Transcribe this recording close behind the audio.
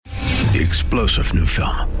The explosive new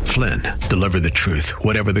film, Flynn, deliver the truth,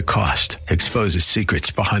 whatever the cost, exposes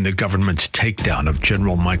secrets behind the government's takedown of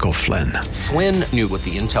General Michael Flynn. Flynn knew what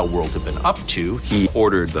the intel world had been up to. He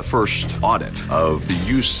ordered the first audit of the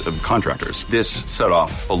use of contractors. This set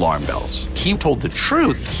off alarm bells. He told the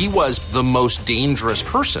truth. He was the most dangerous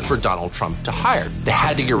person for Donald Trump to hire. They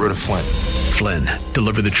had to get rid of Flynn. Flynn,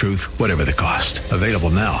 deliver the truth, whatever the cost. Available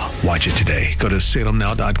now. Watch it today. Go to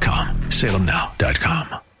salemnow.com.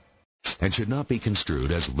 salemnow.com. And should not be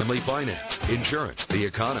construed as Lindley Finance, insurance, the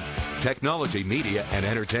economy, technology, media, and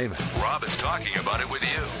entertainment. Rob is talking about it with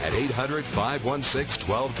you at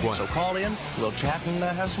 800-516-1220. So call in, we'll chat and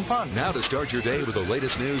have some fun. Now to start your day with the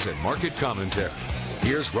latest news and market commentary.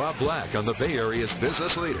 Here's Rob Black on the Bay Area's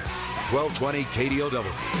business leader, 1220 KDOW.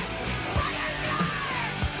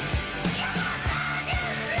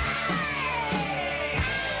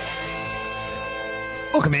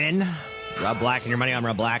 Welcome in. Rob Black and your money. I'm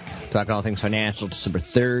Rob Black. Talking all things financial. December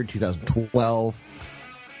 3rd, 2012.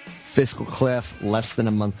 Fiscal cliff, less than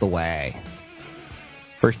a month away.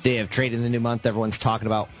 First day of trade in the new month. Everyone's talking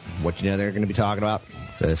about what you know they're going to be talking about.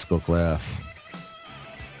 Fiscal cliff.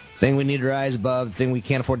 Thing we need to rise above, the thing we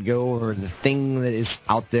can't afford to go over, the thing that is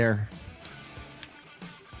out there.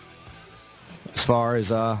 As far as,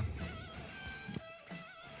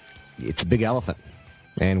 it's a big elephant.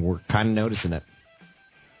 And we're kind of noticing it.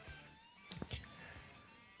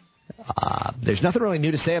 There's nothing really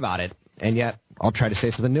new to say about it, and yet I'll try to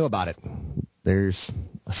say something new about it. There's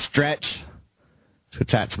a stretch to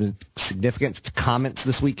attach some significance to comments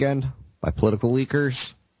this weekend by political leaders.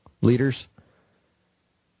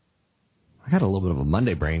 I got a little bit of a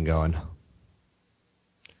Monday brain going.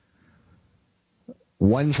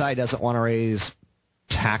 One side doesn't want to raise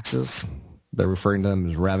taxes. They're referring to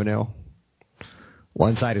them as revenue.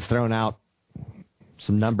 One side is throwing out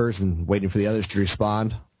some numbers and waiting for the others to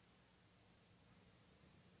respond.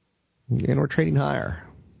 And we're trading higher.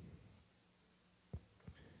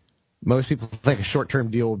 Most people think a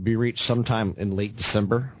short-term deal would be reached sometime in late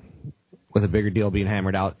December, with a bigger deal being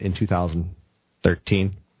hammered out in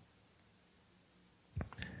 2013.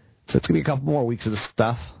 So it's going to be a couple more weeks of this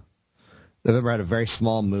stuff. November had a very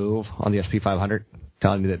small move on the S&P 500,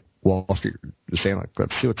 telling me that Wall Street is saying,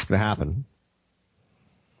 let's see what's going to happen.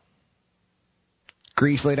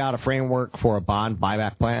 Greece laid out a framework for a bond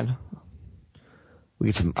buyback plan. We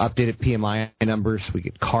get some updated PMI numbers. We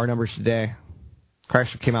get car numbers today.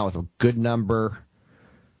 Chrysler came out with a good number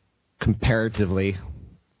comparatively,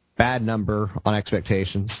 bad number on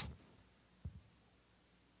expectations.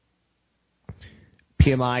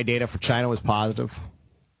 PMI data for China was positive.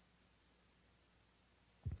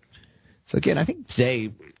 So again, I think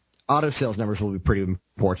today auto sales numbers will be pretty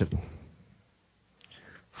important.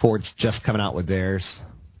 Ford's just coming out with theirs.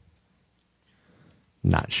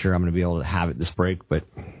 Not sure I'm going to be able to have it this break, but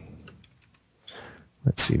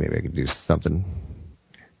let's see. Maybe I can do something.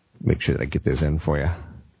 Make sure that I get those in for you.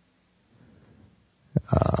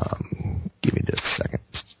 Give me just a second.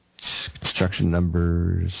 Construction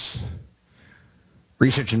numbers.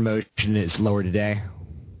 Research in motion is lower today.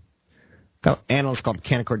 Got analysts called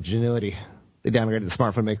Canaccord Genuity. They downgraded the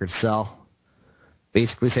smartphone maker to sell.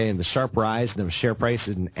 Basically saying the sharp rise in the share price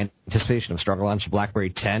in anticipation of stronger launch of BlackBerry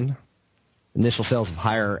 10. Initial sales of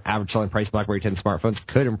higher average selling price BlackBerry 10 smartphones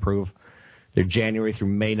could improve their January through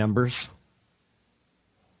May numbers.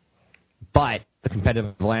 But the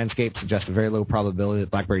competitive landscape suggests a very low probability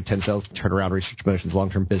that BlackBerry 10 sales can turn around Research Motion's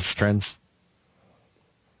long-term business trends.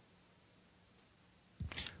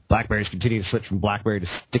 BlackBerry's continue to switch from BlackBerry to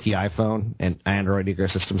sticky iPhone and Android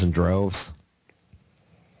ecosystems in droves.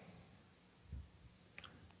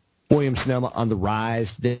 Williams-Sonoma on the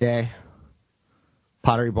rise today.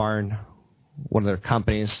 Pottery Barn, one of their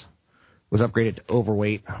companies, was upgraded to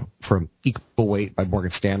overweight from equal weight by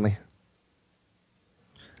Morgan Stanley.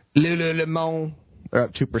 Lululemon, they're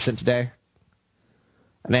up 2% today.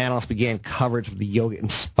 An analyst began coverage of the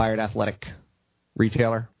yoga-inspired athletic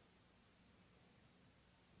retailer.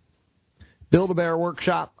 Build-A-Bear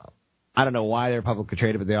Workshop, I don't know why they're publicly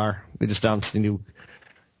traded, but they are. They just announced a new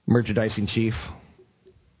merchandising chief.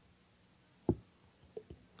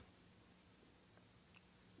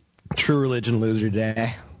 True Religion loser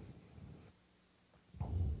today.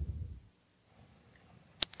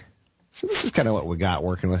 So this is kind of what we got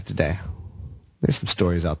working with today. There's some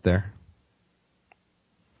stories out there.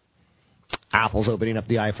 Apple's opening up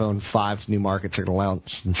the iPhone 5 to new markets. They're going to launch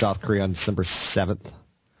in South Korea on December 7th.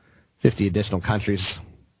 50 additional countries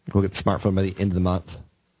will get the smartphone by the end of the month.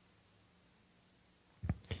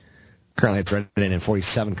 Currently, it's running in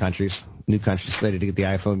 47 countries. New countries slated to get the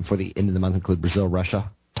iPhone before the end of the month include Brazil,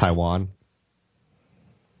 Russia, Taiwan.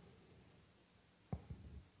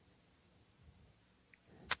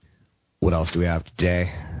 What else do we have today?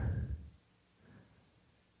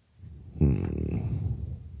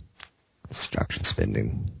 Construction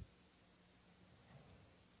spending.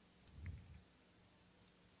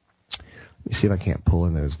 Let me see if I can't pull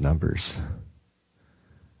in those numbers.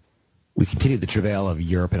 We continue the travail of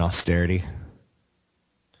Europe and austerity.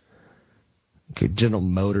 Okay, General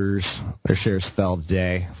Motors, their shares fell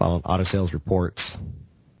today following auto sales reports.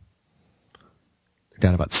 They're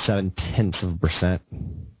down about 0.7%.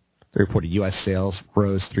 They reported U.S. sales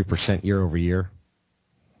rose 3% year over year.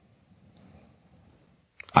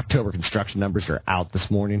 October construction numbers are out this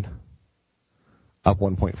morning, up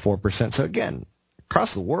 1.4%. So again,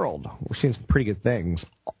 across the world, we're seeing some pretty good things.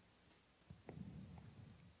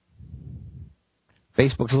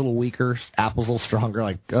 Facebook's a little weaker. Apple's a little stronger.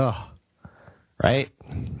 Right?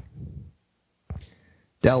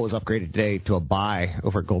 Dell was upgraded today to a buy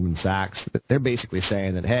over at Goldman Sachs. They're basically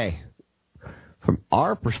saying that, hey, from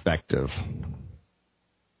our perspective,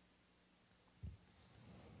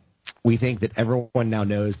 we think that everyone now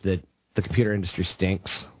knows that the computer industry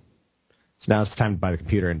stinks. So now it's time to buy the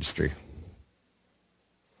computer industry.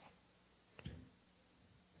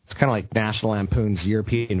 It's kind of like National Lampoon's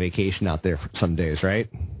European Vacation out there for some days, right?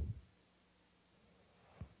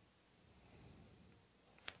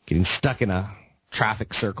 Getting stuck in a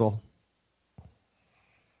traffic circle,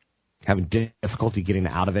 having difficulty getting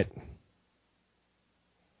out of it.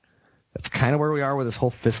 That's kind of where we are with this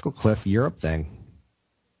whole fiscal cliff Europe thing.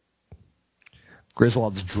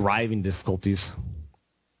 Griswold's driving difficulties.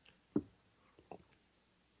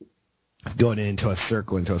 Going into a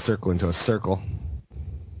circle, into a circle, into a circle.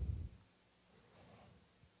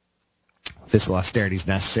 Fiscal austerity is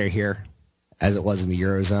necessary here, as it was in the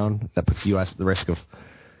Eurozone. That puts the U.S. at the risk of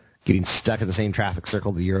getting stuck in the same traffic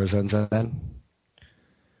circle the Eurozone's in.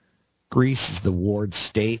 Greece is the ward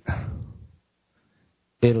state.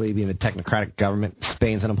 Italy being the technocratic government.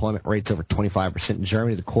 Spain's unemployment rate's over 25%.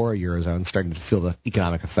 Germany, the core Eurozone, starting to feel the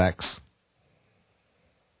economic effects.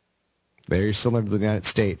 Very similar to the United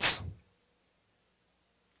States.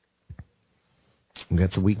 We've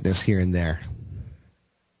got some weakness here and there.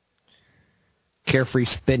 Carefree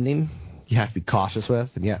spending, you have to be cautious with,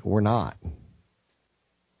 and yet we're not.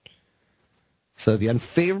 So the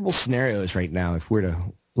unfavorable scenarios right now, if we're to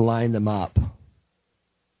line them up,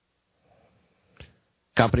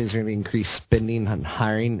 companies are going to increase spending on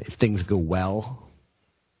hiring if things go well.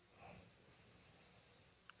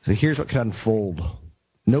 So here's what could unfold.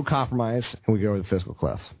 No compromise, and we go over the fiscal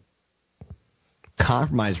cliff.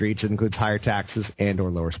 Compromise reached includes higher taxes and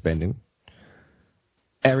or lower spending.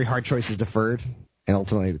 Every hard choice is deferred, and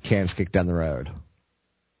ultimately the can's kicked down the road.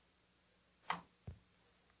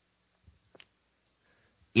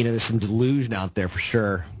 There's some delusion out there for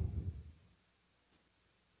sure.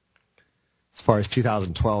 As far as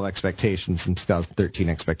 2012 expectations and 2013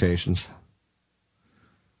 expectations.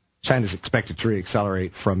 China's expected to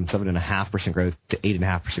reaccelerate from 7.5% growth to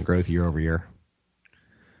 8.5% growth year over year.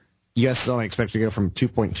 U.S. is only expected to go from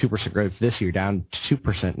 2.2% growth this year down to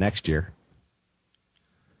 2% next year.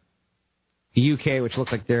 The UK, which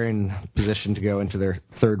looks like they're in position to go into their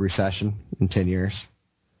third recession in 10 years.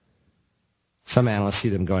 Some analysts see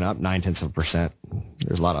them going up 0.9%.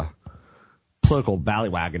 There's a lot of political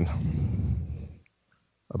ballywagging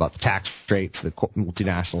about the tax rates that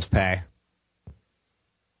multinationals pay.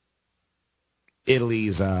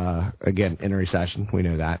 Italy's, again, in a recession. We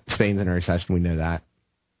know that. Spain's in a recession. We know that.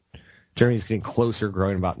 Germany's getting closer,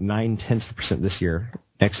 growing about 0.9% this year.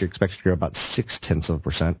 Next year, expected to grow about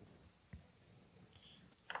 0.6%.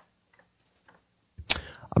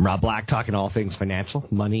 I'm Rob Black, talking all things financial,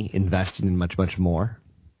 money, investing, and much, much more.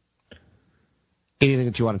 Anything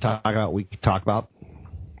that you want to talk about, we can talk about.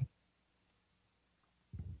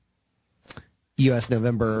 U.S.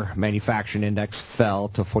 November manufacturing index fell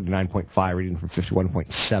to 49.5 reading from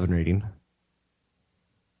 51.7 reading.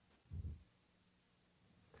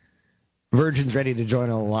 Virgin's ready to join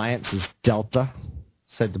an alliance as Delta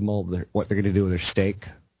said to mold what they're going to do with their stake.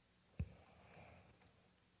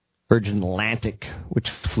 Virgin Atlantic, which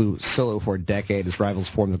flew solo for a decade as rivals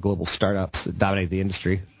formed the global startups that dominate the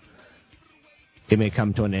industry. It may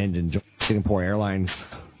come to an end in Singapore Airlines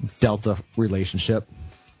Delta relationship.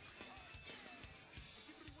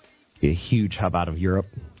 Be a huge hub out of Europe.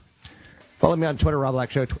 Follow me on Twitter, Rob Black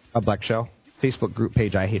Show, Rob Black Show. Facebook group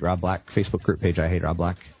page, I Hate Rob Black. Facebook group page, I Hate Rob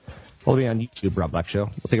Black. Follow me on YouTube, Rob Black Show.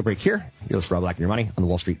 We'll take a break here. You're listening to Rob Black and Your Money on the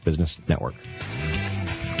Wall Street Business Network.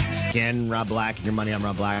 Again, Rob Black and Your Money. I'm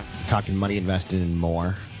Rob Black. Talking money, investing, and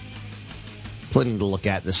more. Plenty to look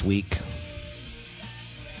at this week.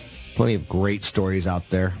 Plenty of great stories out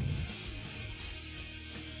there.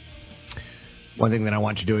 One thing that I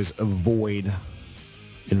want you to do is avoid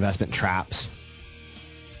investment traps.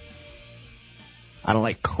 I don't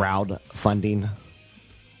like crowdfunding.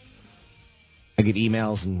 I get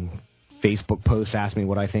emails and Facebook posts asking me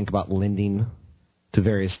what I think about lending to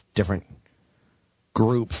various different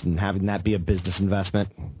groups and having that be a business investment.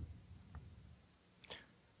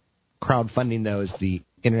 Crowdfunding, though, is the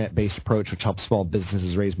internet-based approach which helps small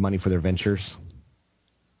businesses raise money for their ventures.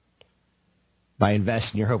 By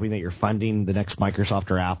investing, you're hoping that you're funding the next Microsoft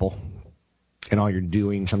or Apple, and all you're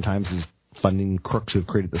doing sometimes is funding crooks who've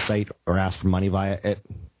created the site or asked for money via it.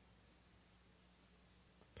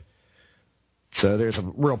 So there's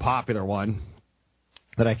a real popular one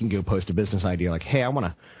that I can go post a business idea like, hey, I want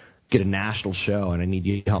to get a national show and I need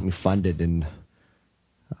you to help me fund it, and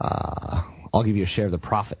I'll give you a share of the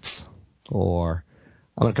profits. Or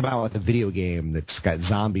I'm going to come out with a video game that's got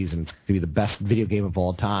zombies and it's going to be the best video game of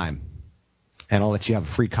all time. And I'll let you have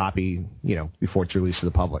a free copy, before it's released to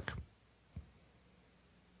the public.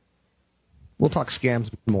 We'll talk scams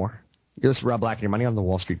more. You're listening to Rob Black and Your Money on the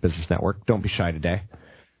Wall Street Business Network. Don't be shy today.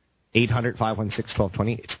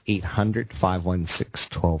 800-516-1220. It's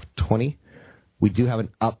 800-516-1220. We do have an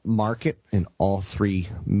up market in all three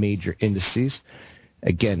major indices.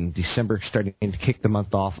 Again, December starting to kick the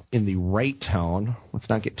month off in the right tone. Let's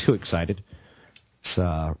not get too excited. It's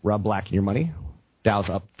Rob Black and Your Money. Dow's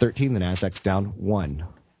up 13, the Nasdaq's down 1.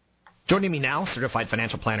 Joining me now, certified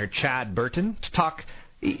financial planner Chad Burton, to talk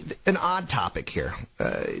an odd topic here.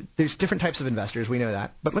 There's different types of investors, we know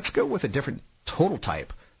that, but let's go with a different total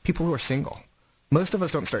type, people who are single. Most of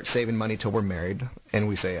us don't start saving money till we're married, and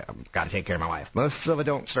we say, I've got to take care of my wife. Most of us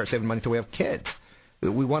don't start saving money till we have kids.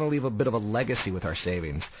 We want to leave a bit of a legacy with our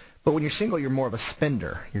savings. But when you're single, you're more of a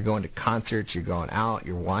spender. You're going to concerts, you're going out,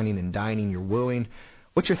 you're whining and dining, you're wooing.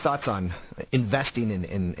 What's your thoughts on investing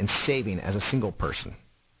and saving as a single person?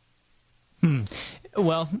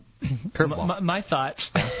 Well, my thoughts,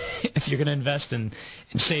 if you're going to invest and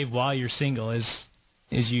save while you're single, is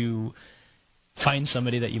you find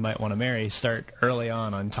somebody that you might want to marry. Start early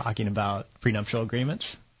on talking about prenuptial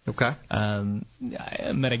agreements. Okay.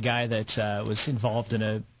 I met a guy that was involved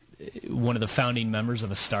in one of the founding members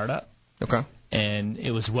of a startup. Okay. And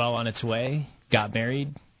it was well on its way. Got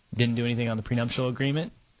married. Didn't do anything on the prenuptial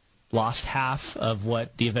agreement, lost half of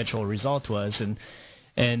what the eventual result was,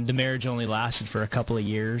 and the marriage only lasted for a couple of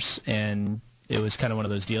years, and it was kind of one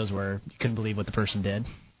of those deals where you couldn't believe what the person did,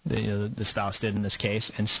 the spouse did in this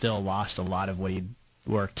case, and still lost a lot of what he'd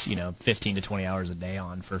worked, 15 to 20 hours a day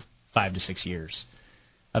on for 5 to 6 years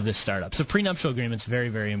of this startup. So prenuptial agreement's very,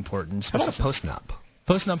 very important. How about a postnup?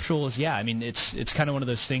 Postnuptial is, it's kind of one of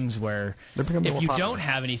those things where if you don't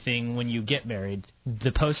have anything when you get married, the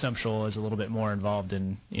postnuptial is a little bit more involved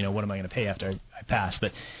in, what am I going to pay after I pass?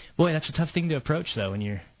 But, boy, that's a tough thing to approach, though, when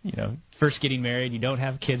you're, first getting married, you don't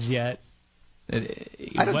have kids yet.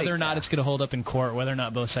 Whether or not it's going to hold up in court, whether or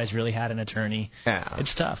not both sides really had an attorney,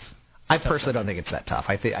 it's tough. I personally don't think it's that tough.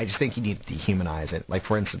 I just think you need to dehumanize it. Like,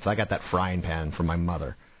 for instance, I got that frying pan from my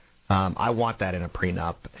mother. I want that in a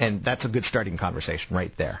prenup, and that's a good starting conversation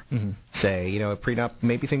right there. Mm-hmm. Say, a prenup,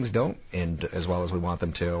 maybe things don't end as well as we want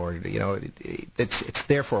them to, or, it's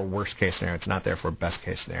there for a worst-case scenario. It's not there for a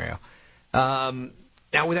best-case scenario.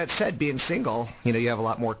 Now, with that said, being single, you have a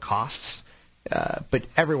lot more costs, but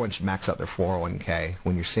everyone should max out their 401k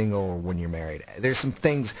when you're single or when you're married. There's some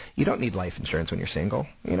things, you don't need life insurance when you're single.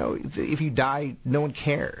 If you die, no one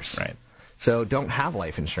cares. Right. So don't have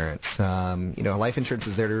life insurance. Life insurance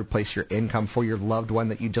is there to replace your income for your loved one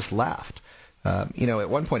that you just left. At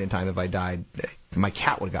one point in time, if I died, my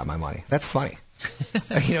cat would have got my money. That's funny.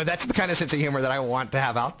 That's the kind of sense of humor that I want to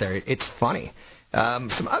have out there. It's funny.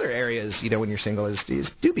 Some other areas, when you're single is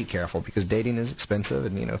do be careful, because dating is expensive,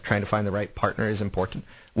 and, trying to find the right partner is important.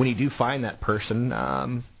 When you do find that person,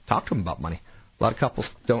 talk to them about money. A lot of couples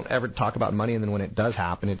don't ever talk about money, and then when it does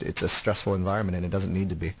happen, it's a stressful environment, and it doesn't need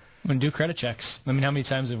to be. And do credit checks. I mean, how many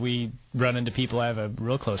times have we run into people? I have a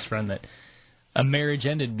real close friend that a marriage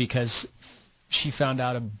ended because she found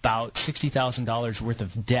out about $60,000 worth of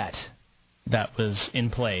debt that was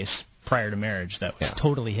in place prior to marriage that was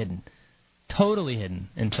totally hidden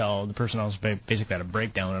until the person was basically had a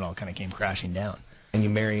breakdown and it all kind of came crashing down. And you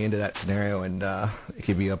marry into that scenario, and it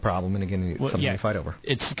could be a problem, and again, something you fight over.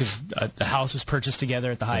 It's because the house was purchased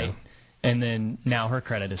together at the height, and then now her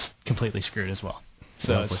credit is completely screwed as well.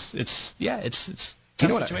 So it's a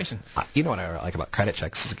tough situation. What I like about credit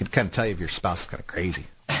checks is it can kind of tell you if your spouse is kind of crazy.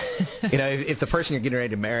 If the person you're getting ready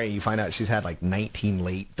to marry, you find out she's had like 19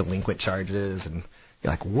 late delinquent charges, and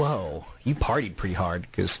you're like, whoa, you partied pretty hard,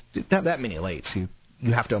 because to have that many lates,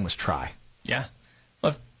 you have to almost try. Yeah.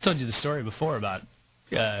 Well, I've told you the story before about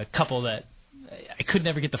a couple that I could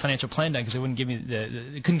never get the financial plan done because it wouldn't give me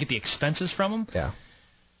it couldn't get the expenses from them. Yeah.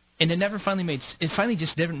 And it never finally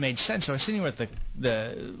just didn't make sense. So I was sitting with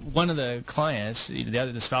the one of the clients,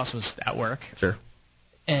 the spouse was at work. Sure.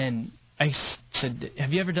 And I said,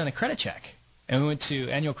 "Have you ever done a credit check?" And we went to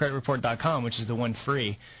annualcreditreport.com, which is the one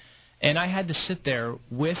free. And I had to sit there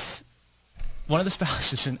with one of the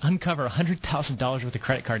spouses and uncover $100,000 worth of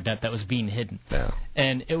credit card debt that was being hidden. Yeah.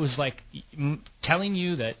 And it was like telling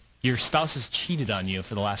you that your spouse has cheated on you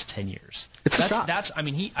for the last 10 years. It's a shock.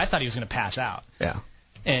 I thought he was going to pass out. Yeah.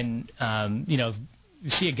 And,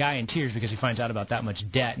 you see a guy in tears because he finds out about that much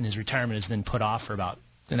debt, and his retirement has been put off for about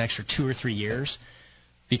an extra 2 or 3 years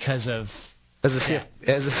because of... As a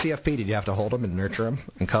CFP, did you have to hold him and nurture him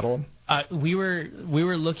and cuddle him? We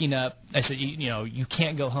were looking up. I said, you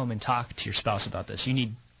can't go home and talk to your spouse about this. You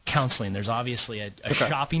need counseling. There's obviously a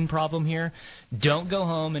shopping problem here. Don't go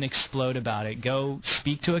home and explode about it. Go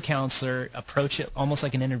speak to a counselor. Approach it almost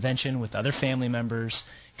like an intervention with other family members,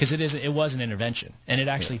 because it was an intervention, and it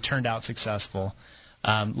actually turned out successful.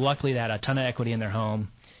 Luckily, they had a ton of equity in their home,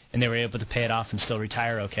 and they were able to pay it off and still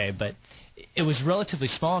retire okay. But it was relatively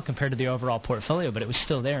small compared to the overall portfolio, but it was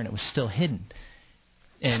still there, and it was still hidden.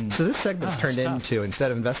 And so this segment's turned into,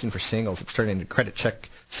 instead of investing for singles, it's turned into credit check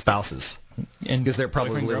spouses. Because they're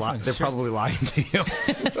probably lying to you,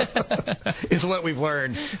 is what we've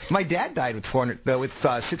learned. My dad died with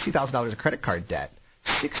 $60,000 of credit card debt.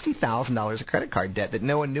 $60,000 of credit card debt that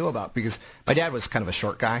no one knew about, because my dad was kind of a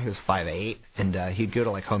short guy. He was 5'8", and he'd go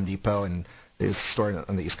to like Home Depot, and there's a store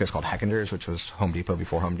on the East Coast called Heckender's, which was Home Depot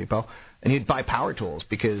before Home Depot, and he'd buy power tools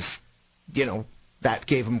because, that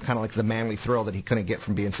gave him kind of like the manly thrill that he couldn't get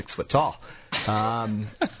from being 6 foot tall.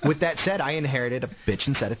 With that said, I inherited a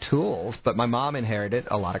bitchin' set of tools, but my mom inherited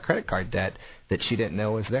a lot of credit card debt that she didn't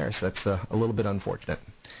know was there, so that's a little bit unfortunate.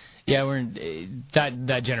 Yeah,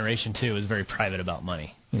 that generation too is very private about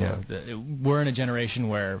money. We're in a generation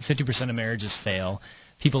where 50% of marriages fail.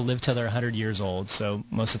 People live till they're 100 years old, so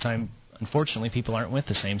most of the time, unfortunately, people aren't with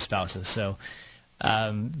the same spouses. So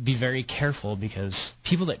be very careful, because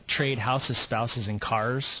people that trade houses, spouses, and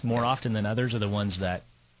cars more often than others are the ones that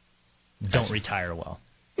don't retire well.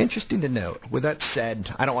 Interesting to note. With that said,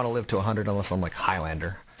 I don't want to live to 100 unless I'm like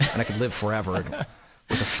Highlander, and I could live forever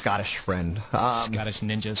with a Scottish friend. Scottish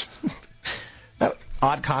ninjas.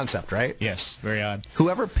 Odd concept, right? Yes, very odd.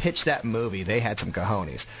 Whoever pitched that movie, they had some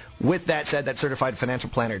cojones. With that said, that certified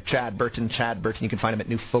financial planner, Chad Burton, you can find him at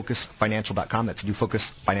newfocusfinancial.com. That's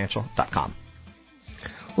newfocusfinancial.com.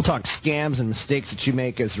 We'll talk scams and mistakes that you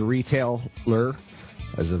make as a retailer,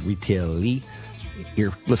 as a retailee.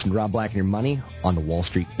 You're listening to Rob Black and Your Money on the Wall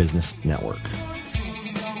Street Business Network.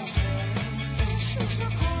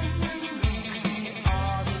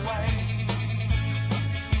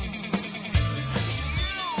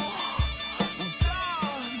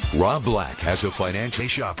 Rob Black has a financial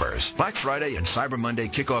shoppers. Black Friday and Cyber Monday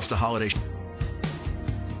kick off the holiday.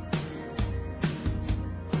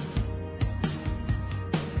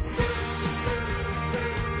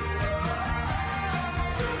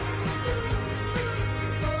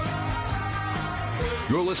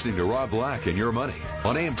 You're listening to Rob Black and Your Money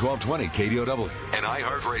on AM 1220 KDOW, an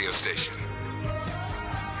iHeart radio station.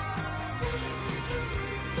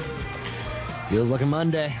 Feels like a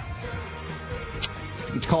Monday.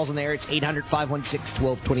 Get your calls on the air. It's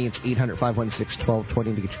 800-516-1220. It's 800-516-1220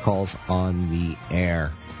 to get your calls on the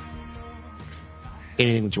air.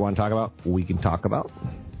 Anything that you want to talk about, we can talk about.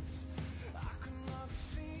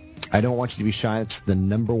 I don't want you to be shy. It's the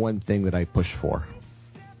number one thing that I push for.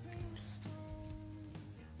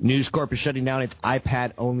 News Corp is shutting down its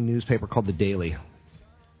iPad-only newspaper called The Daily.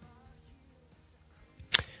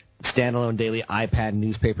 Standalone daily iPad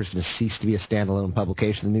newspaper is going to cease to be a standalone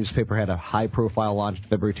publication. The newspaper had a high-profile launch in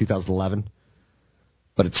February 2011,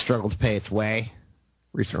 but it struggled to pay its way.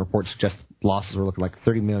 Recent reports suggest losses were looking like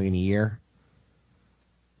 $30 million a year.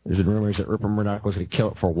 There's been rumors that Rupert Murdoch was going to kill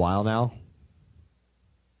it for a while now.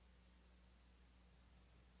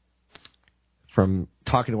 From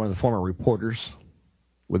talking to one of the former reporters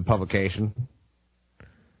with the publication,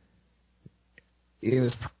 it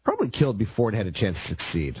was probably killed before it had a chance to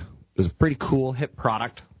succeed. It was a pretty cool, hip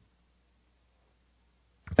product.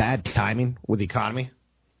 Bad timing with the economy.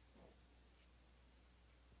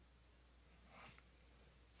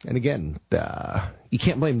 And again, you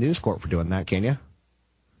can't blame News Corp for doing that, can you?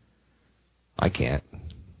 I can't.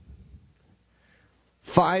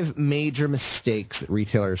 5 major mistakes that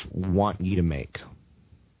retailers want you to make.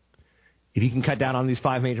 If you can cut down on these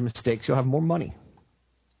 5 major mistakes, you'll have more money.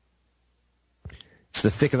 It's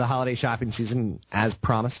the thick of the holiday shopping season, as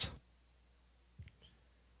promised.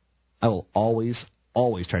 I will always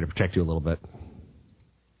always try to protect you a little bit.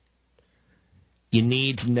 You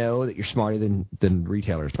need to know that you're smarter than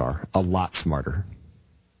retailers are. A lot smarter.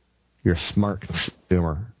 You're a smart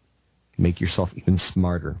consumer. Make yourself even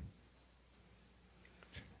smarter.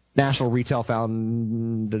 National Retail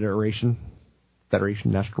Federation,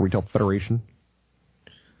 National Retail Federation.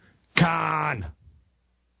 Con!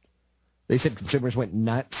 They said consumers went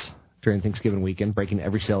nuts during Thanksgiving weekend, breaking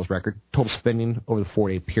every sales record. Total spending over the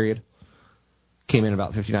 4-day period came in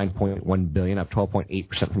about $59.1 billion, up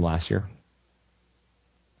 12.8% from last year.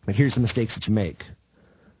 But here's the mistakes that you make.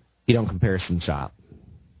 You don't comparison shop.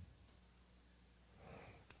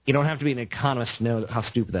 You don't have to be an economist to know how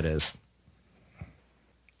stupid that is.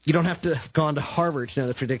 You don't have to have gone to Harvard to know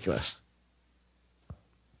that's ridiculous.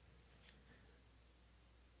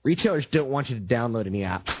 Retailers don't want you to download any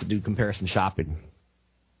apps to do comparison shopping.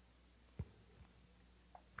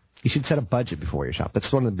 You should set a budget before you shop.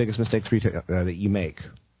 That's one of the biggest mistakes that you make.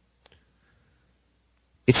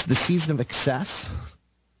 It's the season of excess.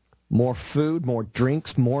 More food, more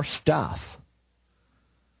drinks, more stuff.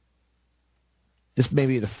 This may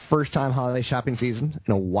be the first time holiday shopping season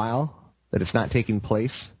in a while that it's not taking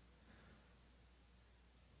place.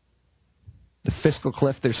 The fiscal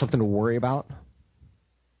cliff, there's something to worry about.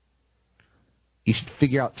 You should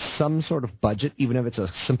figure out some sort of budget, even if it's a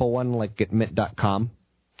simple one like at Mint.com.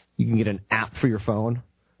 You can get an app for your phone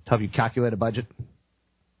to help you calculate a budget.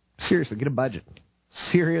 Seriously, get a budget.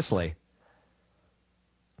 Seriously.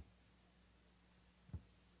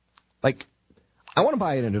 Like, I want to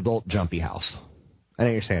buy an adult jumpy house. I know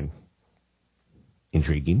you're saying,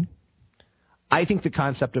 intriguing. I think the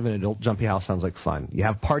concept of an adult jumpy house sounds like fun. You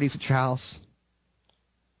have parties at your house.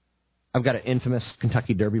 I've got an infamous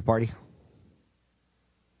Kentucky Derby party.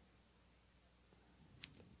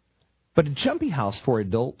 But a jumpy house for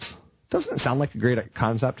adults doesn't sound like a great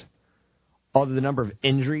concept. Although the number of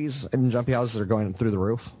injuries in jumpy houses are going through the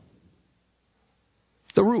roof.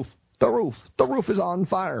 The roof is on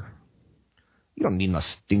fire. You don't need a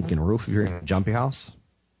stinking roof if you're in a jumpy house.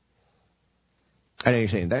 I know you're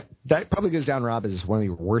saying that probably goes down, Rob, as one of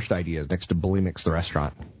your worst ideas next to Bully Mix the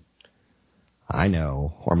restaurant. I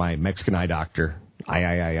know. Or my Mexican eye doctor.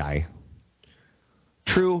 I.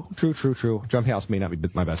 True. Jumpy house may not be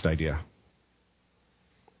my best idea.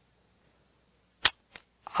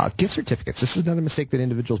 Gift certificates. This is another mistake that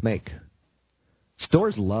individuals make.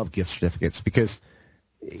 Stores love gift certificates because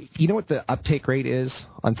you know what the uptake rate is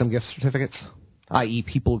on some gift certificates? I.e.,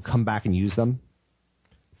 people who come back and use them?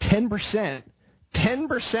 10%.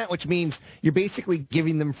 10%, which means you're basically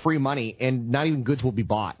giving them free money and not even goods will be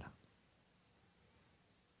bought.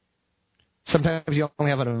 Sometimes you only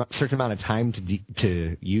have a certain amount of time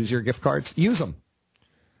to use your gift cards. Use them.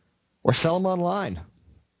 Or sell them online.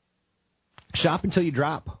 Shop until you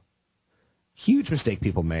drop. Huge mistake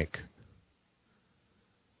people make.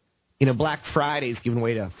 You know, Black Friday is giving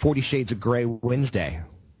way to 50 Shades of Grey Wednesday.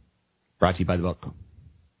 Brought to you by the book.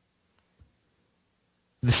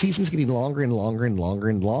 The season's getting longer and longer and longer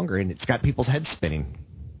and longer, and it's got people's heads spinning.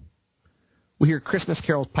 We hear Christmas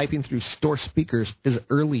carols piping through store speakers as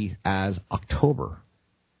early as October.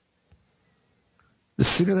 The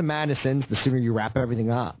sooner the madness ends, the sooner you wrap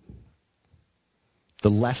everything up. The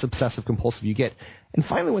less obsessive compulsive you get. And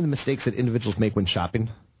finally, one of the mistakes that individuals make when shopping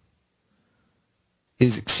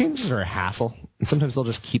is exchanges are a hassle, and sometimes they'll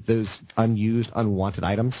just keep those unused, unwanted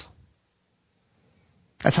items.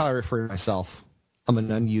 That's how I refer to myself. I'm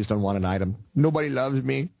an unused, unwanted item. Nobody loves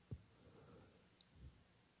me.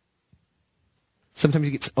 Sometimes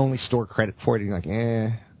you get only store credit for it, and you're like,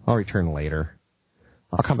 I'll return later.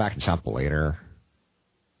 I'll come back and shop later.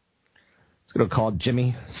 Let's go to call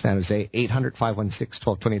Jimmy, San Jose,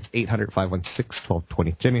 800-516-1220. It's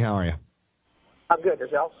 800-516-1220. Jimmy, how are you? I'm good.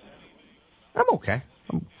 Yourself? I'm okay.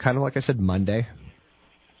 I'm kind of like I said, Monday.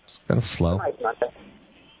 It's kind of slow. Nice Monday.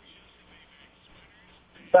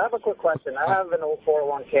 So I have a quick question. I have an old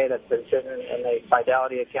 401k that's been sitting in a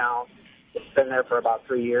Fidelity account. It's been there for about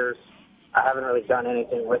 3 years. I haven't really done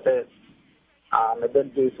anything with it. It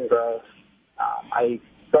did do some growth. I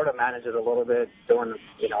sort of manage it a little bit, doing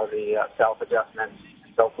the self-adjustments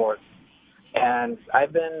and so forth. And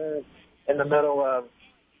I've been in the middle of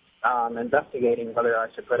investigating whether I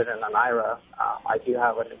should put it in an IRA. I do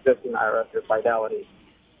have an existing IRA through Fidelity,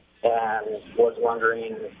 and was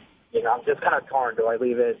wondering, I'm just kind of torn. Do I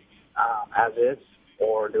leave it as is,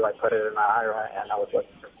 or do I put it in an IRA? And I was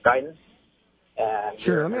looking for guidance. And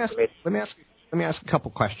sure. Let me ask a couple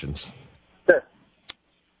questions. Sure.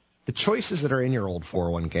 The choices that are in your old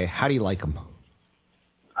 401k, how do you like them?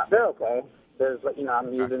 They're okay. There's,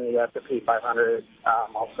 I'm using the S&P 500,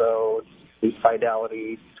 also the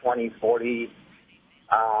Fidelity 2040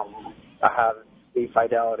 I have the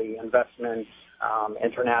Fidelity Investment,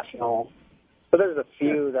 International. So there's a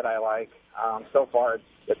few that I like. So far,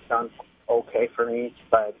 it's done okay for me,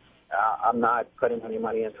 but I'm not putting any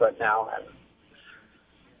money into it now, and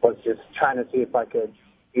was just trying to see if I could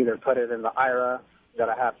either put it in the IRA that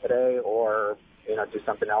I have today or, do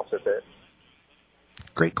something else with it.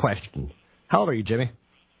 Great question. How old are you, Jimmy?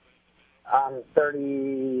 I'm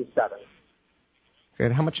 37.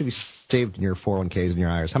 And how much have you saved in your 401ks and your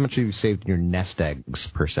IRAs? How much have you saved in your nest eggs,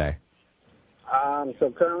 per se? So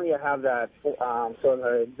currently I have that. So in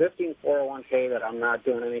the existing 401k that I'm not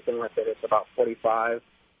doing anything with it, it's about 45.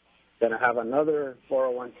 Then I have another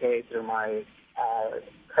 401k through my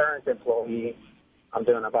current employee. I'm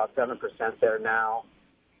doing about 7% there now.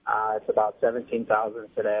 It's about 17,000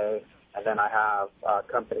 today. And then I have a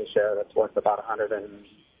company share that's worth about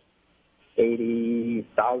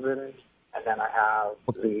 180,000. And then I have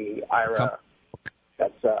the IRA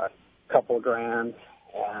that's a couple grand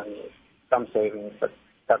and some savings, but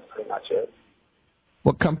that's pretty much it.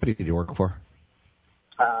 What company did you work for?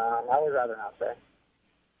 I would rather not say.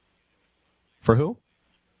 For who?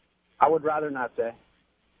 I would rather not say.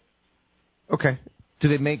 Okay. Do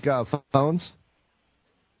they make phones?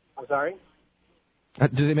 I'm sorry?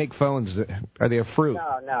 Do they make phones? Are they a fruit?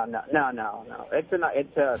 No. It's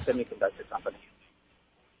a semiconductor company.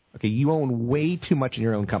 Okay, you own way too much in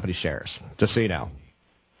your own company shares, just so you know.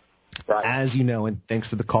 Right. As you know, and thanks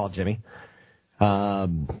for the call, Jimmy.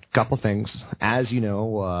 Couple things. As you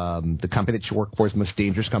know, the company that you work for is the most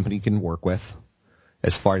dangerous company you can work with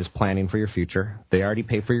as far as planning for your future. They already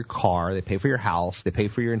pay for your car. They pay for your house. They pay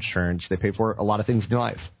for your insurance. They pay for a lot of things in your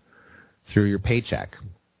life through your paycheck.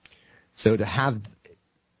 So to have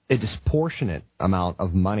a disproportionate amount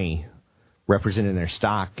of money represented in their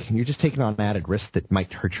stock, you're just taking on added risk that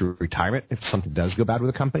might hurt your retirement if something does go bad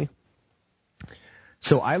with a company.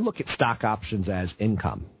 So I look at stock options as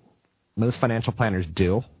income. Most financial planners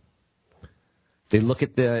do. They look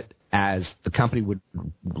at it as the company would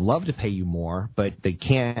love to pay you more, but they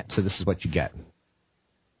can't, so this is what you get.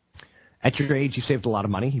 At your age, you've saved a lot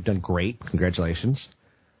of money. You've done great. Congratulations.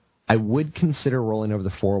 I would consider rolling over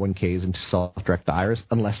the 401ks into self-directed IRAs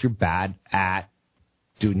unless you're bad at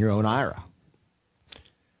doing your own IRA.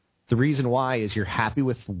 The reason why is you're happy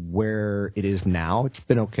with where it is now. It's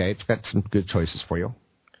been okay. It's got some good choices for you.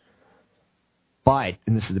 But,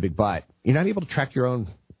 and this is the big but, you're not able to track your own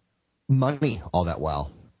money all that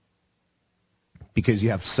well because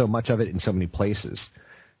you have so much of it in so many places.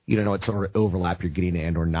 You don't know what sort of overlap you're getting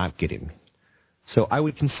and or not getting. So I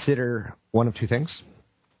would consider one of two things.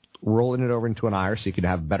 Rolling it over into an IRA so you can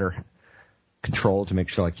have better control to make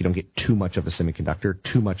sure like you don't get too much of a semiconductor,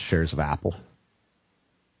 too much shares of Apple.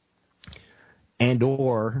 And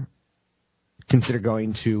or consider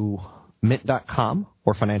going to mint.com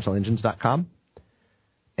or financialengines.com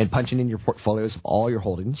and punching in your portfolios of all your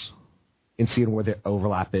holdings and seeing where the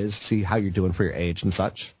overlap is, see how you're doing for your age and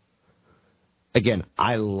such. Again,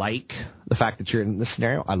 I like the fact that you're in this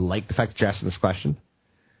scenario. I like the fact that you're asking this question.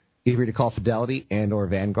 If you're to call Fidelity and or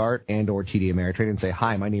Vanguard and or TD Ameritrade and say,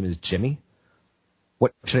 hi, my name is Jimmy.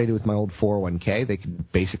 What should I do with my old 401k? They can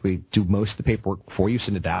basically do most of the paperwork for you,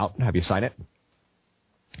 send it out, and have you sign it.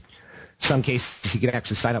 Some cases, you can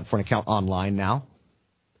actually sign up for an account online now.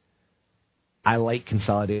 I like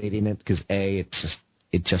consolidating it because, A,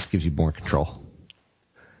 it just gives you more control.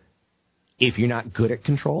 If you're not good at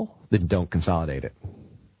control, then don't consolidate it.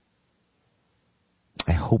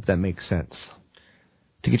 I hope that makes sense.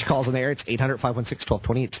 To get your calls on the air, it's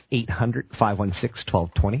 800-516-1220. It's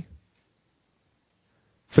 800-516-1220.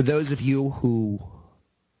 For those of you who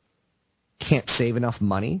can't save enough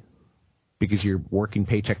money because you're working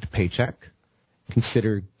paycheck to paycheck,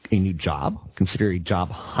 consider a new job. Consider a job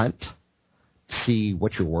hunt. See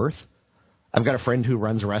what you're worth. I've got a friend who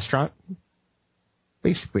runs a restaurant,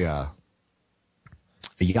 basically a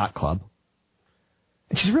yacht club,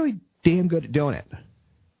 and she's really damn good at doing it.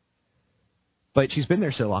 But she's been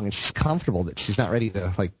there so long and she's comfortable that she's not ready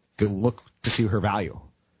to go look to see her value.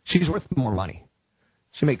 She's worth more money.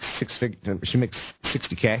 She makes She makes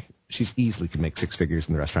 $60K. She's easily can make six figures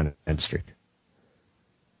in the restaurant industry.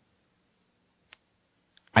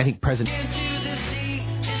 I think President.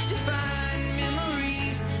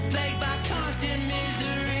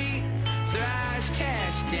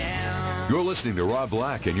 You're listening to Rob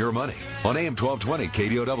Black and Your Money on AM 1220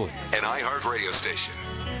 KDOW, an iHeart radio station.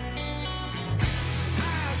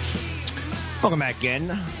 Welcome back in.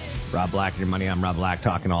 Rob Black and Your Money. I'm Rob Black,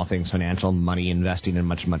 talking all things financial, money, investing, and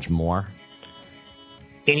much, much more.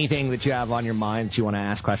 Anything that you have on your mind that you want to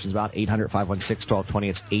ask questions about, 800-516-1220.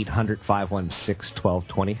 It's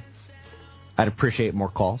 800-516-1220. I'd appreciate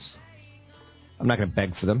more calls. I'm not going to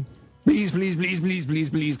beg for them. Please, please, please, please, please,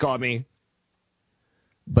 please call me.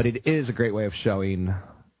 But it is a great way of showing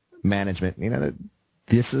management, that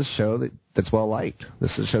this is a show that's well liked.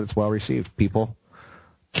 This is a show that's well received. People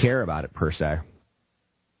care about it, per se.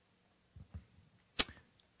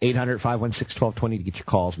 800-516-1220 to get your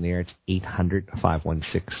calls in the air. It's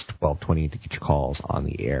 800-516-1220 to get your calls on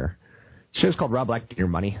the air. The show's called Rob Black, Get Your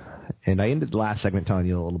Money. And I ended the last segment telling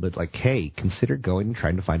you a little bit like, hey, consider going and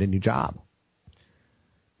trying to find a new job.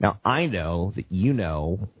 Now, I know that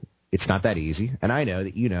it's not that easy. And I know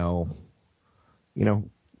that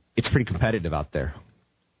it's pretty competitive out there.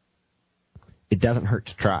 It doesn't hurt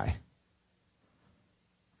to try.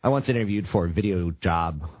 I once interviewed for a video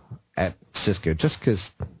job at Cisco just because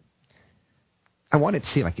I wanted to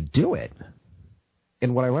see if I could do it.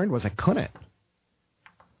 And what I learned was I couldn't.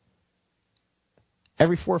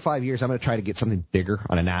 Every 4 or 5 years, I'm going to try to get something bigger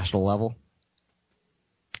on a national level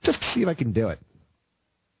just to see if I can do it.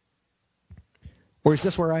 Or is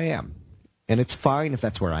this where I am? And it's fine if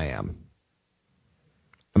that's where I am.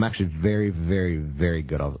 I'm actually very, very, very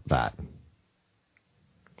good at that.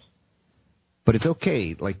 But it's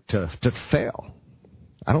okay, to fail.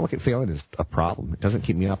 I don't look at failing as a problem. It doesn't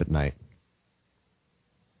keep me up at night.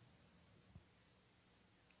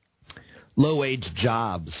 Low-wage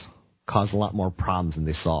jobs cause a lot more problems than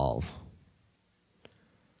they solve.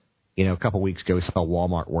 A couple weeks ago, we saw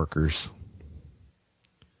Walmart workers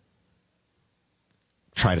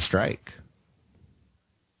try to strike.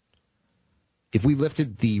 If we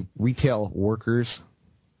lifted the retail workers'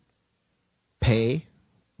 pay,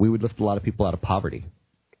 we would lift a lot of people out of poverty.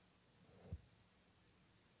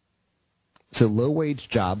 So low-wage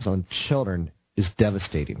jobs on children is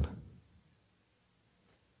devastating.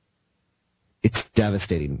 It's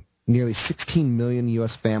devastating. Nearly 16 million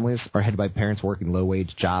U.S. families are headed by parents working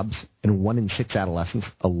low-wage jobs, and 1 in 6 adolescents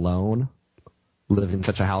alone live in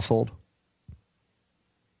such a household.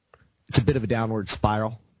 It's a bit of a downward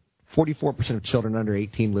spiral. 44% of children under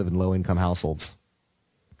 18 live in low-income households.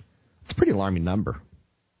 It's a pretty alarming number.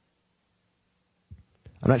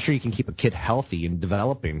 I'm not sure you can keep a kid healthy and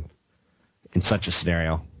developing in such a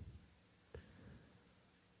scenario.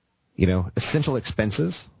 Essential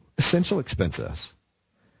expenses.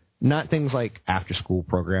 Not things like after-school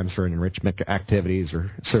programs for enrichment activities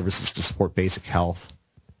or services to support basic health.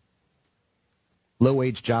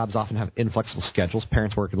 Low-wage jobs often have inflexible schedules.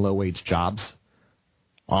 Parents working low-wage jobs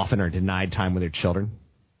often are denied time with their children.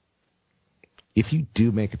 If you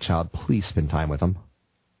do make a child, please spend time with them.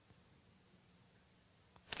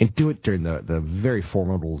 And do it during the very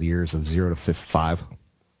formidable years of 0 to 5.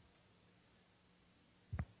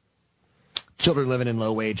 Children living in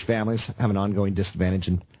low-wage families have an ongoing disadvantage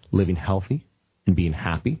in living healthy and being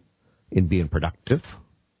happy and being productive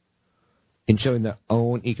and showing their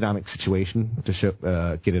own economic situation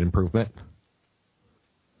to get an improvement.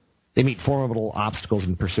 They meet formidable obstacles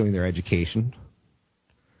in pursuing their education,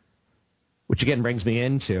 which again brings me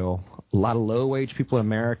into a lot of low-wage people in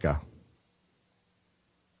America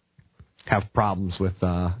have problems with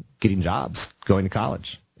getting jobs, going to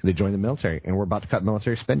college. They join the military, and we're about to cut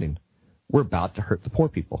military spending. We're about to hurt the poor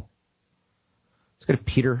people. Let's go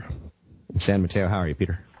to Peter in San Mateo. How are you,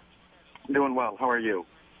 Peter? Doing well. How are you?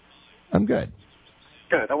 I'm good.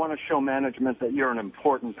 Good. I want to show management that you're an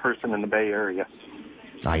important person in the Bay Area.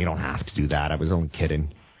 Oh, you don't have to do that. I was only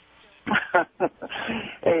kidding.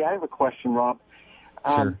 Hey, I have a question, Rob.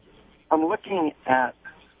 Sure. I'm looking at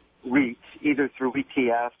REITs, either through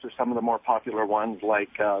ETFs or some of the more popular ones like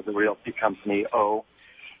the realty company O.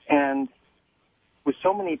 And with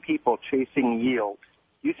so many people chasing yield,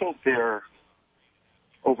 do you think they're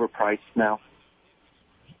overpriced now?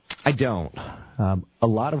 I don't. A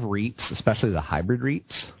lot of REITs, especially the hybrid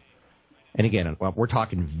REITs, and again, we're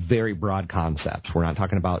talking very broad concepts. We're not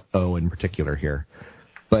talking about O in particular here.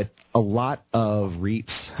 But a lot of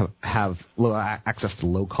REITs have access to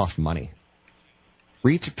low-cost money.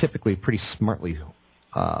 REITs are typically pretty smartly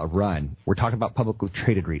run. We're talking about publicly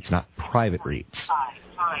traded REITs, not private REITs.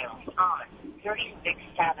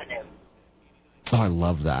 36th Avenue. Oh, I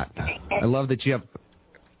love that. I love that you have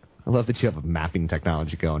a mapping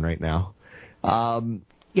technology going right now.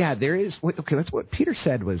 Yeah, there is. Okay, that's what Peter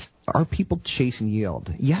said was, are people chasing yield?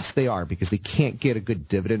 Yes, they are, because they can't get a good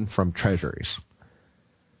dividend from treasuries.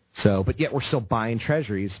 So, but yet we're still buying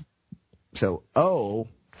treasuries. So,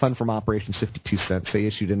 Fund from Operations, 52 cents. They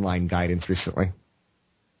issued inline guidance recently.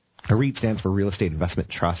 A REIT stands for Real Estate Investment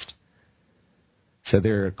Trust. So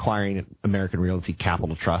they're acquiring American Realty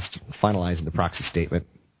Capital Trust, finalizing the proxy statement.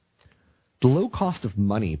 The low cost of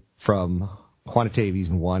money from quantitative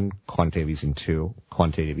easing 1, quantitative easing 2,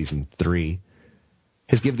 quantitative easing 3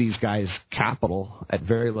 has given these guys capital at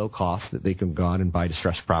very low cost that they can go out and buy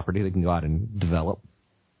distressed property. They can go out and develop.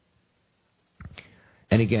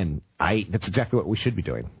 And again, that's exactly what we should be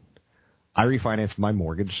doing. I refinanced my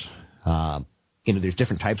mortgage. There's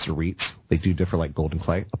different types of REITs. They do differ, like Golden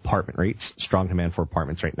Clay. Apartment REITs, strong demand for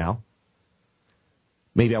apartments right now.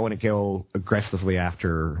 Maybe I want to go aggressively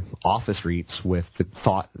after office REITs with the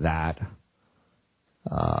thought that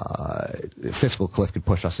fiscal cliff could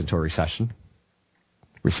push us into a recession.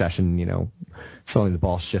 Suddenly the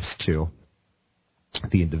ball shifts to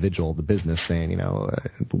the individual, the business, saying,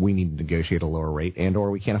 we need to negotiate a lower rate and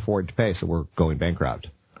or we can't afford to pay, so we're going bankrupt.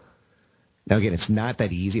 Now, again, it's not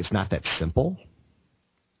that easy. It's not that simple.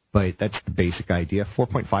 But that's the basic idea.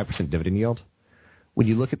 4.5% dividend yield. When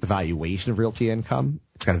you look at the valuation of Realty Income,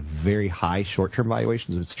 it's got a very high short-term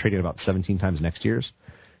valuation. It's trading about 17 times next year's.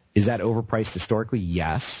 Is that overpriced historically?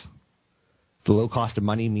 Yes. The low cost of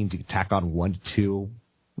money means you can tack on 1 to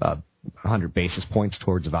 200 basis points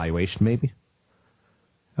towards the valuation, maybe.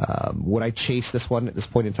 Would I chase this one at this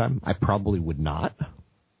point in time? I probably would not.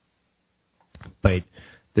 But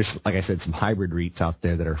there's, like I said, some hybrid REITs out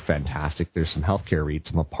there that are fantastic. There's some healthcare REITs,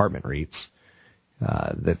 some apartment REITs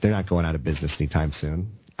that they're not going out of business anytime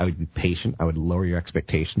soon. I would be patient. I would lower your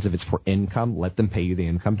expectations. If it's for income, let them pay you the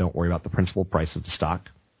income. Don't worry about the principal price of the stock.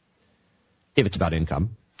 If it's about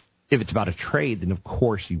income. If it's about a trade, then of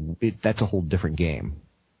course that's a whole different game.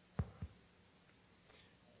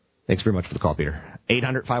 Thanks very much for the call, Peter.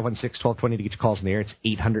 800-516-1220 to get your calls in the air. It's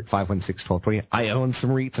 800-516-1220. I own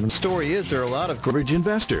some REITs. And the story is there are a lot of coverage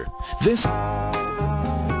investor. This...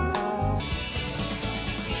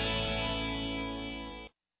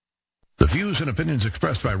 The views and opinions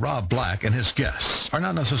expressed by Rob Black and his guests are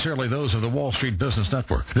not necessarily those of the Wall Street Business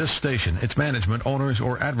Network, this station, its management, owners,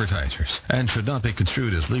 or advertisers, and should not be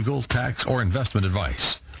construed as legal, tax, or investment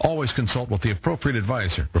advice. Always consult with the appropriate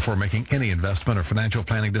advisor before making any investment or financial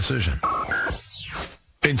planning decision.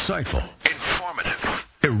 Insightful, informative,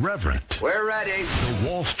 irreverent. We're ready. The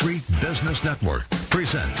Wall Street Business Network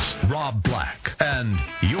presents Rob Black and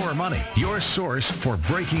Your Money, your source for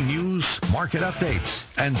breaking news, market updates,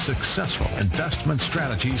 and successful investment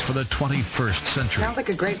strategies for the 21st century. Sounds like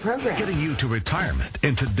a great program. Getting you to retirement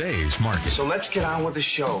in today's market. So let's get on with the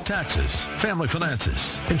show. Taxes, family finances,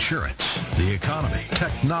 insurance, the economy,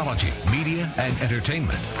 technology, media, and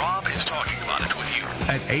entertainment. Rob is talking about it with you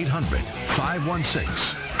at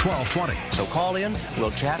 800-516-1220. So call in,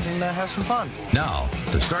 we'll chat and have some fun. Now,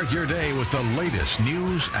 to start your day with the latest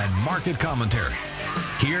news and market commentary,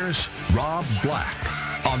 here's Rob Black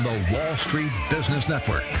on the Wall Street Business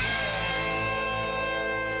Network.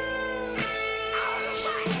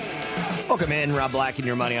 Welcome in, Rob Black and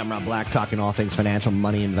Your Money. I'm Rob Black, talking all things financial,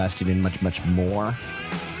 money, investing, and much, much more.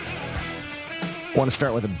 I want to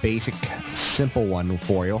start with a basic, simple one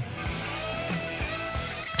for you.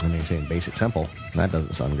 And you're saying basic, simple. That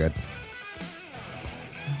doesn't sound good.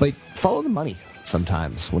 But follow the money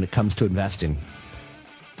sometimes when it comes to investing.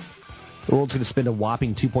 The world's going to spend a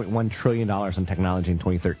whopping $2.1 trillion on technology in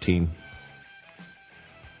 2013.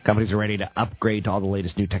 Companies are ready to upgrade to all the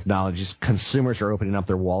latest new technologies. Consumers are opening up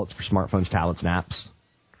their wallets for smartphones, tablets, and apps.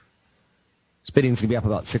 Spending is going to be up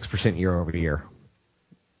about 6% year over year.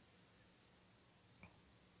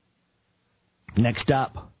 Next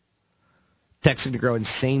up, tech's going to grow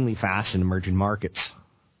insanely fast in emerging markets.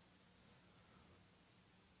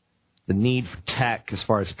 The need for tech, as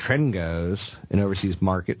far as the trend goes in overseas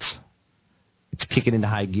markets, it's kicking into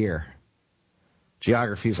high gear.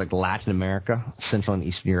 Geographies like Latin America, Central and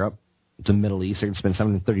Eastern Europe, the Middle East, they're going to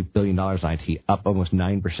spend $730 billion on IT, up almost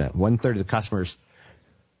 9%. One-third of the customers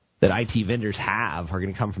that IT vendors have are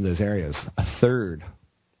going to come from those areas. A third.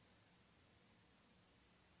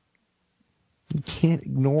 You can't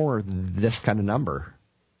ignore this kind of number.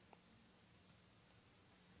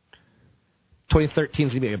 2013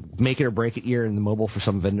 is going to be a make it or break it year in the mobile for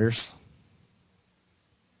some vendors.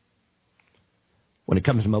 When it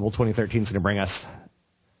comes to mobile, 2013 is going to bring us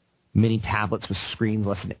mini tablets with screens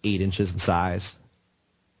less than 8 inches in size.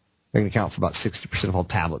 They're going to account for about 60% of all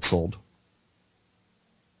tablets sold.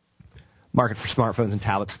 Market for smartphones and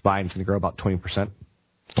tablets combined is going to grow about 20%.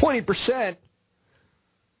 20%!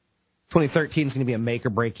 2013 is going to be a make or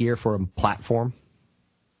break year for a platform.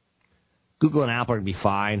 Google and Apple are going to be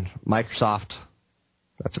fine. Microsoft,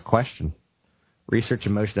 that's a question. Research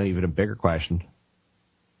and motion, even a bigger question.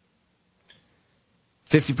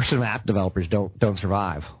 50% of app developers don't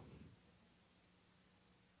survive.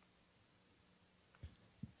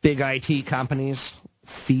 Big IT companies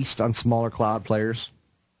feast on smaller cloud players.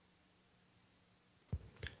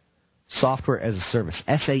 Software as a service,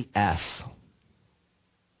 SaaS.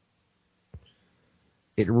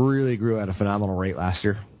 it really grew at a phenomenal rate last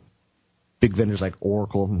year. Big vendors like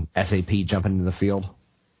Oracle and SAP jumping into the field.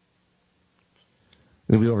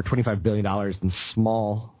 It'll be over $25 billion in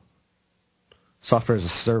small software as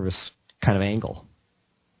a service kind of angle.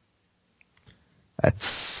 That's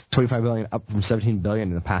 $25 billion up from $17 billion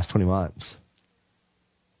in the past 20 months.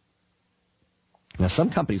 Now,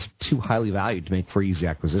 some companies are too highly valued to make for easy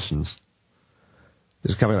acquisitions.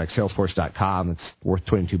 There's a company like Salesforce.com that's worth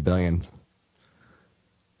 $22 billion.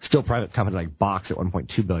 Still, private companies like Box at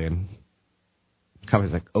 $1.2 billion.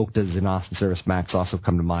 Companies like Okta, Xenos, and ServiceMax also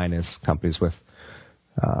come to mind as companies with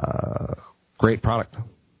great product.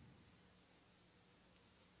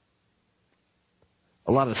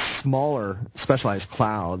 A lot of smaller, specialized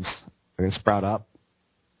clouds are going to sprout up.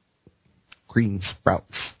 Green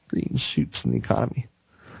sprouts, green shoots in the economy.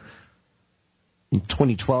 In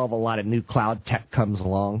 2012, a lot of new cloud tech comes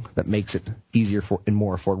along that makes it easier and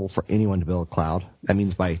more affordable for anyone to build a cloud. That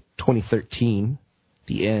means by 2013,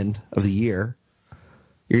 the end of the year,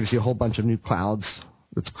 you're going to see a whole bunch of new clouds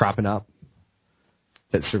that's cropping up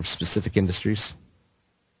that serve specific industries.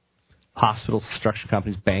 Hospitals, construction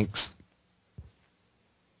companies, banks.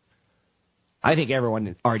 I think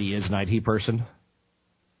everyone already is an IT person.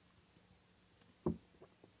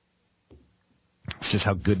 It's just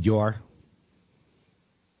how good you are.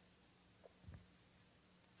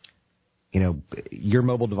 You know, your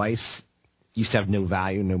mobile device used to have no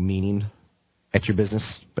value, no meaning at your business,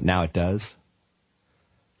 but now it does.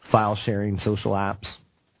 File sharing, social apps.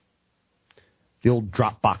 The old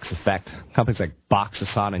Dropbox effect. Companies like Box,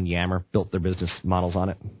 Asana, and Yammer built their business models on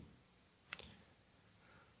it.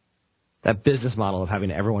 That business model of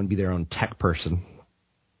having everyone be their own tech person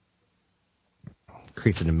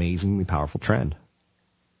creates an amazingly powerful trend.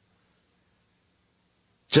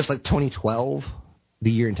 Just like 2012,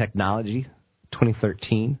 the year in technology,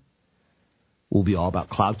 2013, will be all about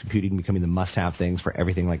cloud computing becoming the must-have things for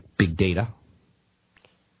everything like big data.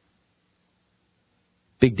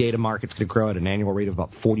 Big data market's going to grow at an annual rate of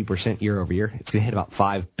about 40% year over year. It's going to hit about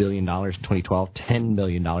 $5 billion in 2012, $10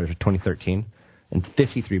 billion in 2013, and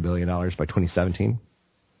 $53 billion by 2017.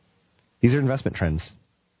 These are investment trends.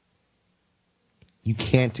 You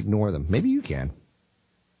can't ignore them. Maybe you can.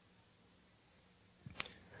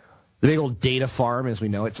 The big old data farm, as we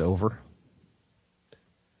know, it's over.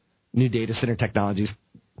 New data center technologies,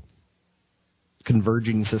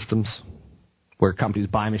 converging systems, where companies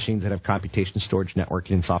buy machines that have computation, storage,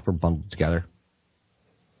 networking, and software bundled together.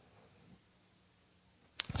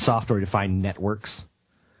 Software-defined networks,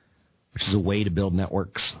 which is a way to build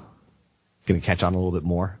networks, going to catch on a little bit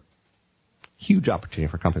more. Huge opportunity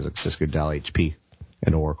for companies like Cisco, Dell, HP,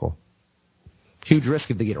 and Oracle. Huge risk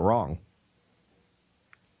if they get it wrong.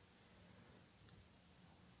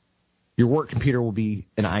 Your work computer will be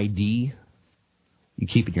an ID you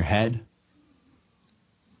keep in your head.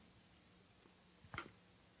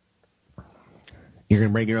 You're going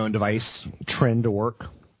to bring your own device, trend to work.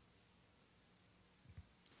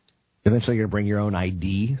 Eventually, you're going to bring your own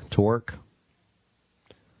ID to work.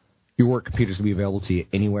 Your work computer is going to be available to you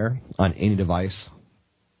anywhere, on any device.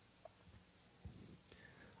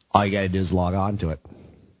 All you got to do is log on to it.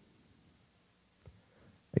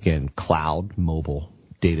 Again, cloud, mobile,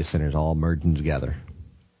 data centers all merging together.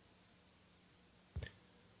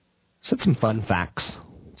 Set some fun facts,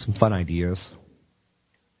 some fun ideas,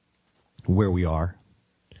 where we are.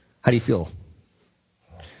 How do you feel?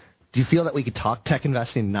 Do you feel that we could talk tech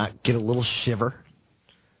investing and not get a little shiver?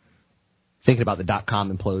 Thinking about the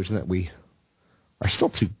dot-com implosion that we are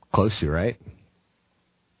still too close to, right?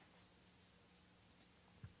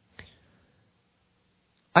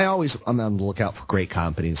 I'm on the lookout for great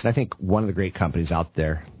companies, and I think one of the great companies out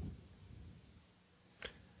there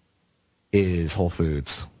is Whole Foods.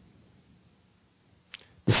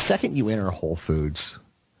 The second you enter Whole Foods,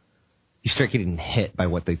 you start getting hit by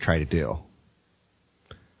what they try to do.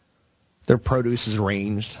 Their produce is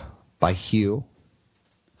arranged by hue,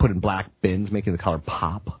 put in black bins, making the color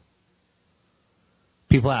pop.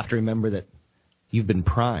 People have to remember that you've been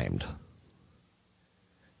primed.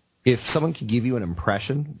 If someone can give you an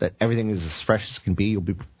impression that everything is as fresh as can be, you'll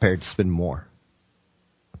be prepared to spend more.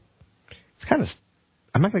 It's kind of,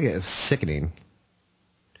 I'm not going to get sickening,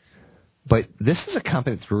 but this is a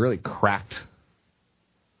company that's really cracked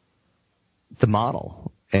the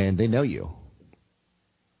model, and they know you.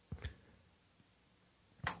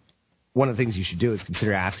 One of the things you should do is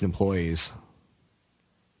consider asking employees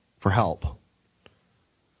for help.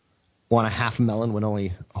 Want a half a melon when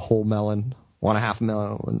only a whole melon? Want a half a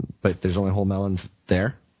melon, but there's only whole melons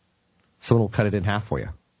there? Someone will cut it in half for you.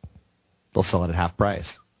 They'll sell it at half price.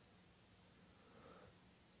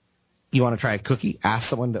 You want to try a cookie? Ask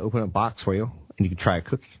someone to open a box for you, and you can try a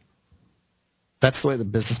cookie. That's the way the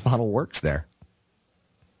business model works there.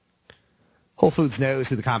 Whole Foods knows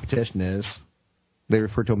who the competition is. They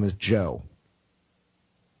refer to him as Joe.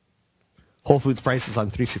 Whole Foods prices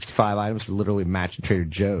on 365 items are literally matching Trader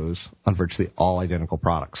Joe's on virtually all identical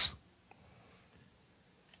products.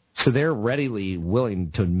 So they're readily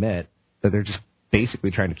willing to admit that they're just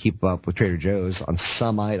basically trying to keep up with Trader Joe's on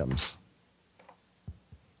some items.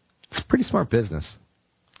 It's a pretty smart business.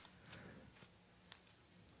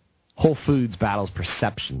 Whole Foods battles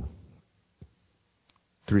perception.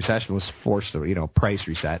 The recession was forced to, price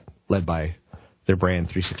reset, led by their brand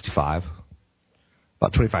 365.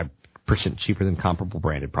 About 25% cheaper than comparable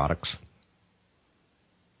branded products.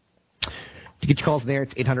 To get your calls in the air,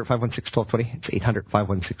 it's 800-516-1220. It's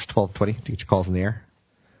 800-516-1220 to get your calls in the air.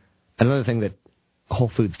 Another thing that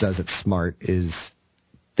Whole Foods does that's smart is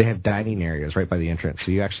they have dining areas right by the entrance,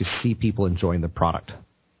 so you actually see people enjoying the product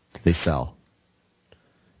that they sell.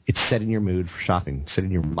 It's setting your mood for shopping,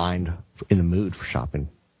 setting your mind in the mood for shopping.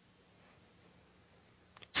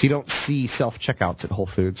 So you don't see self-checkouts at Whole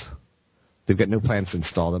Foods. They've got no plans to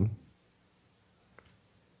install them.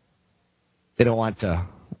 They don't want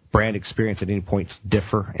brand experience at any point to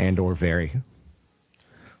differ and or vary.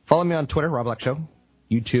 Follow me on Twitter, Rob Black Show.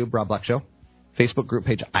 YouTube, Rob Black Show. Facebook group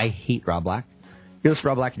page, I Hate Rob Black. You're listening to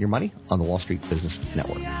Rob Black and Your Money on the Wall Street Business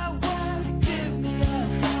Network.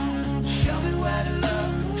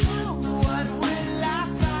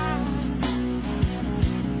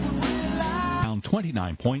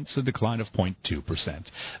 29 points, a decline of 0.2%.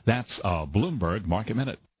 That's Bloomberg Market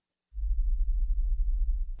Minute.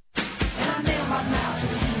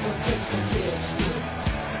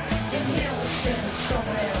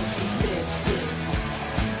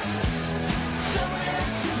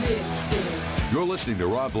 You're listening to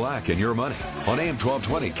Rob Black and Your Money on AM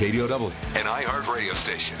 1220 KDOW, an iHeart radio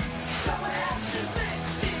station.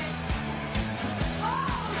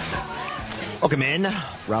 Welcome in.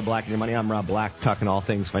 Rob Black and Your Money. I'm Rob Black, talking all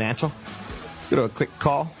things financial. Let's go to a quick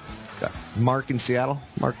call. Got Mark in Seattle.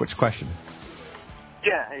 Mark, what's your question?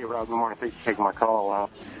 Yeah, hey, Rob. Good morning. Thanks for taking my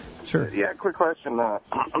call. Sure. Yeah, quick question.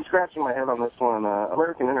 I'm scratching my head on this one.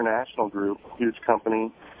 American International Group, huge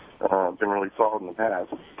company, been really solid in the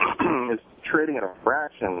past, is trading at a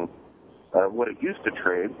fraction of what it used to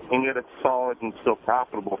trade, and yet it's solid and still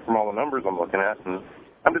profitable from all the numbers I'm looking at. And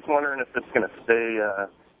I'm just wondering if it's going to stay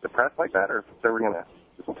depressed like that, or if it's ever going to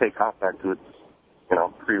take off back to its,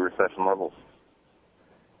 pre-recession levels.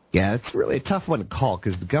 Yeah, it's really a tough one to call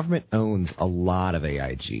because the government owns a lot of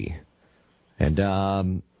AIG. And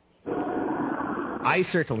I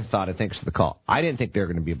certainly thought, and thanks for the call, I didn't think they were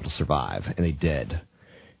going to be able to survive, and they did.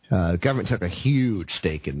 The government took a huge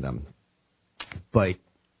stake in them. But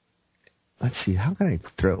let's see, how can I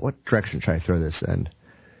what direction should I throw this in?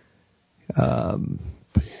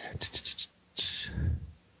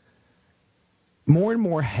 More and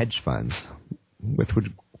more hedge funds, which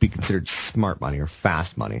would be considered smart money or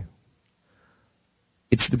fast money.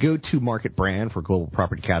 It's the go-to market brand for global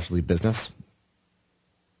property casualty business.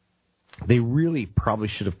 They really probably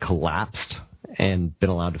should have collapsed and been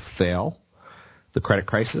allowed to fail the credit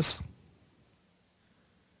crisis.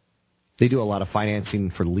 They do a lot of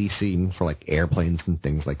financing for leasing for like airplanes and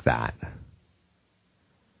things like that.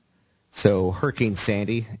 So Hurricane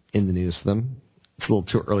Sandy in the news for them. It's a little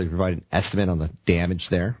too early to provide an estimate on the damage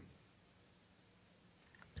there.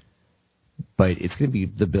 But it's going to be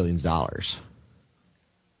the billions of dollars.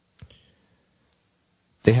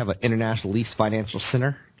 They have an International Lease Financial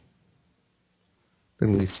Center. They're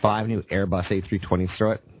going to lease 5 new Airbus A320s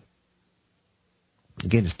through it.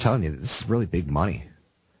 Again, just telling you, this is really big money.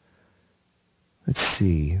 Let's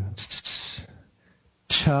see.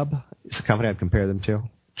 Chubb is a company I'd compare them to.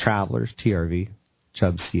 Travelers, TRV.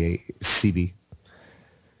 Chubb, CB.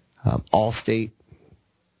 Allstate,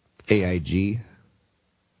 AIG.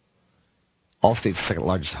 Allstate's the second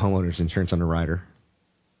largest homeowners insurance underwriter.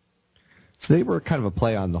 So they were kind of a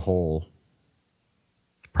play on the whole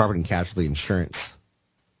property and casualty insurance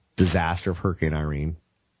disaster of Hurricane Irene.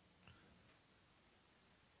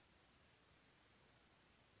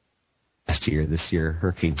 Last year, this year,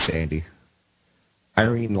 Hurricane Sandy.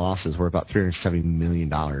 Irene losses were about $370 million.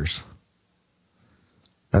 That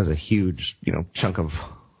was a huge, chunk of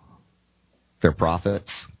their profits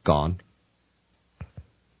gone.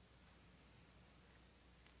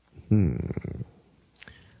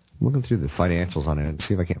 Looking through the financials on it and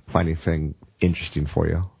see if I can't find anything interesting for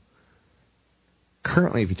you.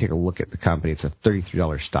 Currently, if you take a look at the company, it's a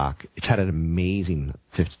 $33 stock. It's had an amazing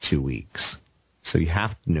 52 weeks. So you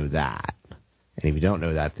have to know that. And if you don't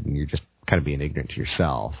know that, then you're just kind of being ignorant to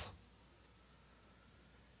yourself.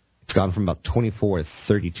 gone from about 24 to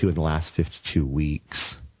 32 in the last 52 weeks.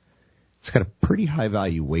 It's got a pretty high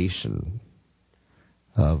valuation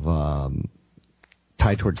of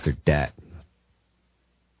tied towards their debt.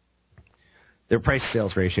 Their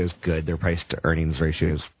price-sales ratio is good. Their price-to-earnings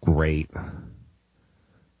ratio is great.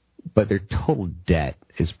 But their total debt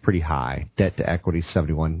is pretty high. Debt to equity,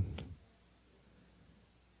 71.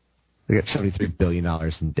 They got $73 billion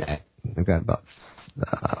in debt. They've got about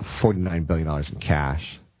 $49 billion in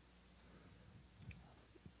cash.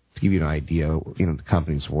 To give you an idea, the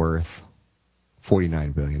company's worth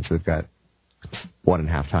 $49 billion. So they've got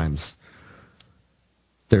 1.5 times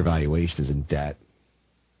their valuation is in debt.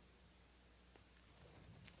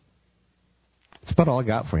 That's about all I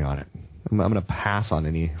got for you on it. I'm going to pass on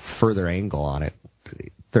any further angle on it.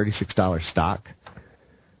 $36 stock.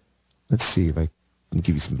 Let's see if I can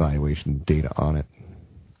give you some valuation data on it.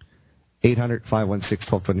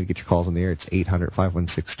 800-516-1220 to get your calls on the air. It's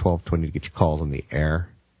 800-516-1220 to get your calls on the air.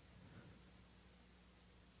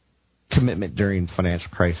 Commitment during the financial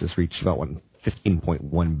crisis reached about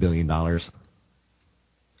 $15.1 billion.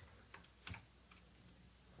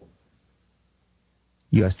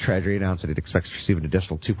 U.S. Treasury announced that it expects to receive an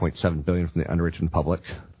additional $2.7 billion from the underwritten public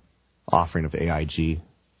offering of AIG.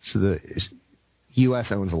 So the U.S.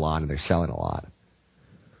 owns a lot and they're selling a lot.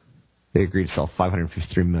 They agreed to sell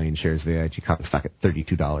 553 million shares of AIG common stock at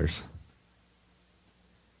 $32.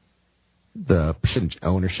 The percentage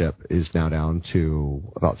ownership is now down to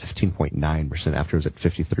about 15.9% after it was at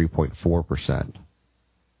 53.4%.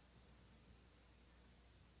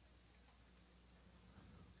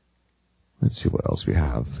 Let's see what else we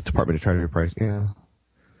have. Department of Treasury price. Yeah,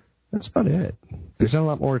 that's about it. There's not a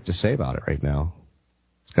lot more to say about it right now.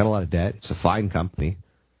 It's got a lot of debt. It's a fine company.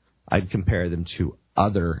 I'd compare them to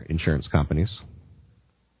other insurance companies.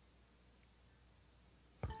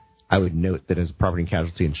 I would note that as a property and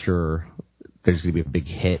casualty insurer, there's going to be a big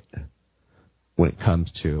hit when it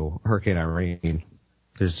comes to Hurricane Irene.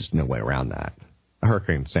 There's just no way around that.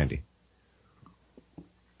 Hurricane Sandy.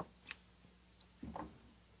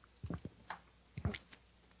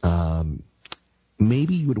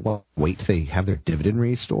 Maybe you would want to wait till they have their dividend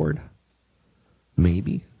restored.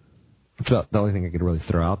 Maybe. That's about the only thing I could really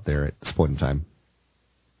throw out there at this point in time.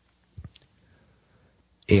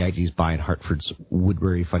 AIG's buying Hartford's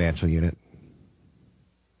Woodbury financial unit.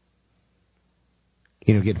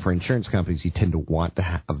 Again, for insurance companies, you tend to want to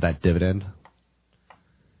have that dividend.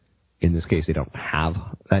 In this case, they don't have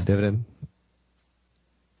that dividend.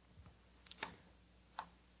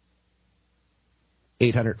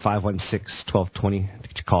 $800-516-1220 to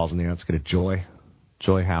get your calls in there. Let's go to Joy.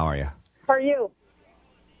 Joy, how are you? How are you?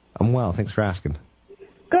 I'm well. Thanks for asking.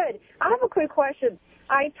 Good. I have a quick question.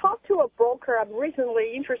 I talked to a broker. I'm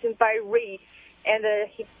recently interested in buying REIT, and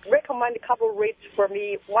he recommended a couple of REITs for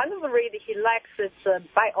me. One of the REIT he likes is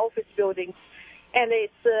buy office buildings, and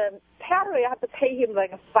it's apparently I have to pay him like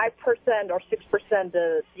 5% or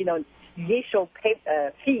 6%, initial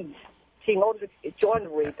fees in order to join the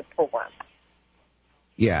REIT program.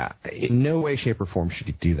 Yeah, in no way, shape, or form should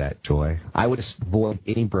you do that, Joy. I would avoid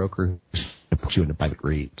any broker to put you into private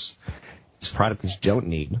REITs. It's a product that you don't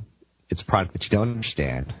need. It's a product that you don't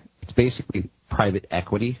understand. It's basically private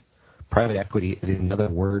equity. Private equity is another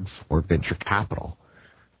word for venture capital.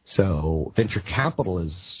 So venture capital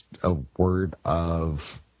is a word of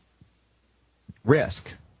risk.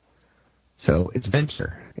 So it's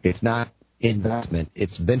venture. It's not investment.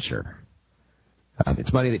 It's venture.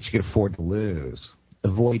 It's money that you can afford to lose.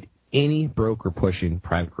 Avoid any broker pushing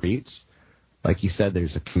private REITs. Like you said,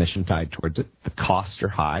 there's a commission tied towards it. The costs are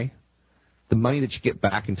high. The money that you get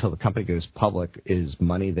back until the company goes public is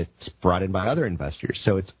money that's brought in by other investors.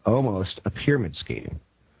 So it's almost a pyramid scheme.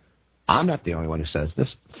 I'm not the only one who says this.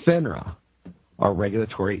 FINRA, our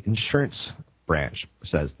regulatory insurance branch,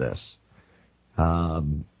 says this.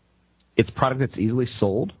 It's a product that's easily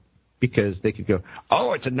sold because they could go,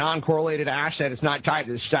 oh, it's a non-correlated asset. It's not tied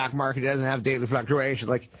to the stock market. It doesn't have daily fluctuations.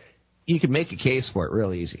 Like, you can make a case for it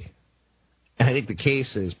real easy. And I think the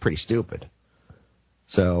case is pretty stupid.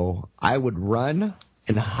 So I would run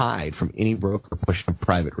and hide from any broker pushing a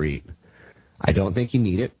private REIT. I don't think you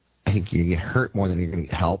need it. I think you're going to get hurt more than you're going to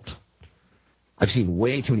get helped. I've seen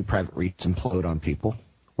way too many private REITs implode on people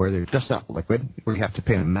where they're just not liquid, where you have to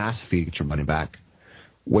pay a massive fee to get your money back,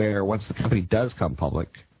 where once the company does come public,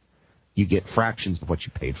 you get fractions of what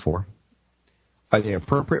you paid for. Are they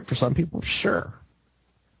appropriate for some people? Sure.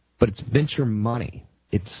 But it's venture money.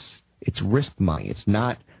 It's risk money. It's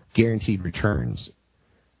not guaranteed returns.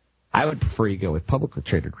 I would prefer you go with publicly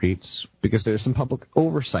traded REITs because there's some public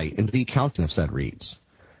oversight into the accounting of said REITs.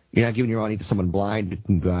 You're not giving your money to someone blind who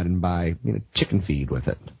can go out and buy chicken feed with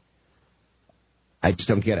it. I just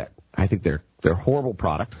don't get it. I think they're a horrible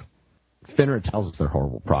product. FINRA tells us they're a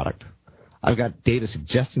horrible product. I've got data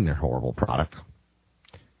suggesting they're a horrible product.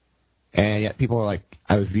 And yet people are like,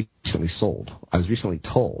 I was recently sold. I was recently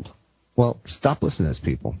told. Well, stop listening to those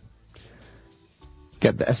people.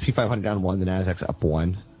 Get the SP 500 down 1, the Nasdaq's up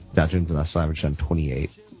 1, Dow Jones and Russell average down 28.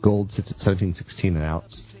 Gold sits at $17.16 an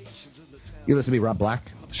ounce. You listen to me, Rob Black.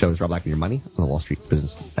 The show is Rob Black and Your Money on the Wall Street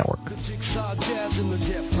Business Network.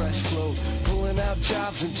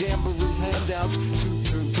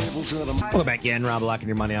 Welcome back in, Rob Black and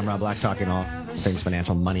Your Money. I'm Rob Black, talking all things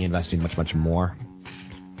financial, money, investing, much, much more.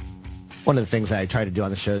 One of the things I try to do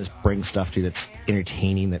on the show is bring stuff to you that's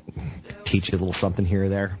entertaining, that teach you a little something here or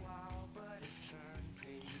there.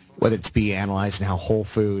 Whether it's be analyzing how Whole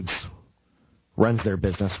Foods runs their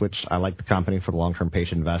business, which I like the company for the long-term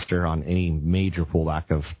patient investor on any major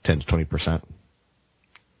pullback of 10 to 20%.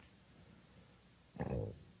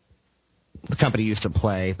 The company used to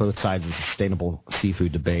play both sides of the sustainable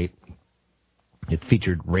seafood debate. It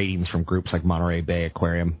featured ratings from groups like Monterey Bay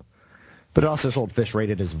Aquarium, but it also sold fish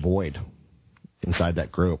rated as void inside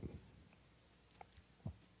that group.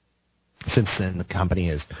 Since then, the company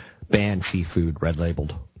has banned seafood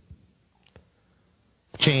red-labeled.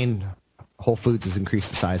 The chain Whole Foods has increased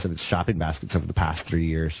the size of its shopping baskets over the past 3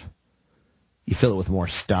 years. You fill it with more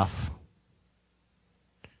stuff.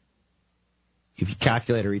 If you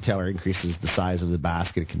calculate a retailer increases the size of the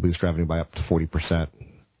basket, it can boost revenue by up to 40%.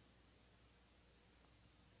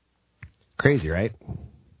 Crazy, right?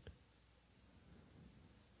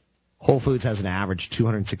 Whole Foods has an average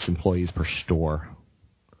 206 employees per store.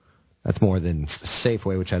 That's more than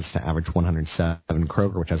Safeway, which has an average 107,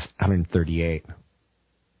 Kroger, which has 138.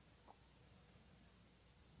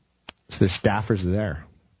 So the staffers are there.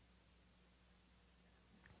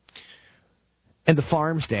 And the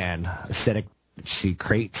farm stand aesthetic, she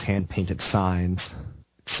creates hand-painted signs.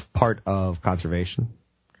 It's part of conservation.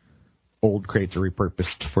 Old crates are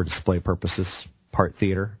repurposed for display purposes, part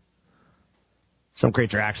theater. Some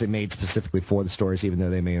crates are actually made specifically for the stores, even though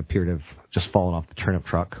they may appear to have just fallen off the turnip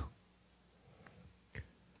truck.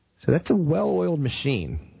 So that's a well-oiled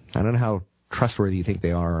machine. I don't know how trustworthy you think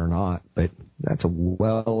they are or not, but that's a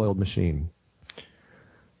well-oiled machine.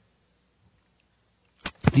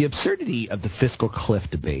 The absurdity of the fiscal cliff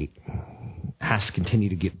debate has to continue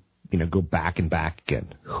to get, go back and back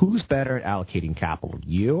again. Who's better at allocating capital,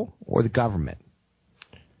 you or the government?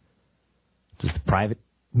 Does the private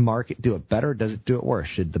market do it better or does it do it worse?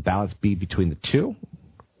 Should the balance be between the two,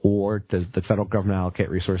 or does the federal government allocate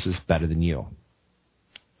resources better than you?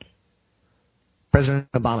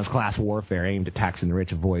 President Obama's class warfare aimed at taxing the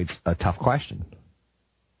rich avoids a tough question.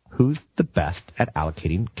 Who's the best at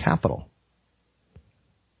allocating capital?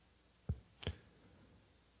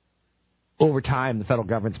 Over time, the federal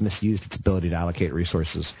government's misused its ability to allocate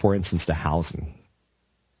resources, for instance, to housing.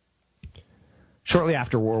 Shortly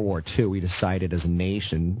after World War II, we decided as a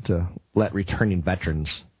nation to let returning veterans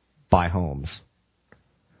buy homes.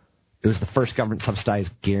 It was the first government-subsidized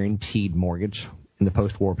guaranteed mortgage in the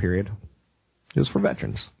post-war period. It was for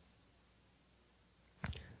veterans.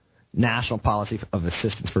 National policy of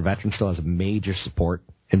assistance for veterans still has a major support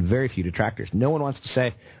and very few detractors. No one wants to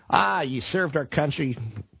say, you served our country,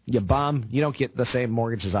 you bum, you don't get the same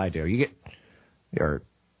mortgage as I do. You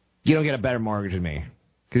don't get a better mortgage than me.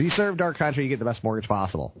 Because you served our country, you get the best mortgage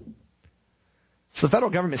possible. So the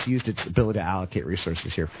federal government's used its ability to allocate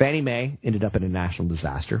resources here. Fannie Mae ended up in a national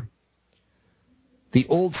disaster. The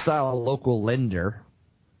old-style local lender,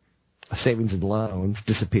 savings and loans,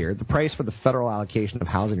 disappeared. The price for the federal allocation of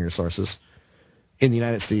housing resources in the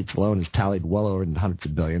United States alone is tallied well over in the hundreds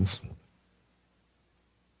of billions.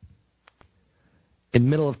 In the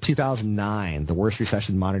middle of 2009, the worst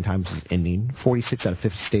recession in modern times is ending. 46 out of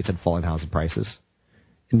 50 states had fallen housing prices.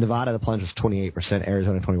 In Nevada, the plunge was 28%,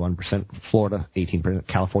 Arizona 21%, Florida 18%,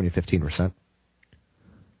 California 15%.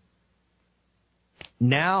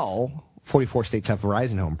 Now, 44 states have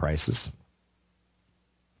rising home prices.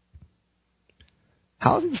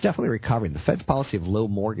 Housing is definitely recovering. The Fed's policy of low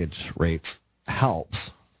mortgage rates helps.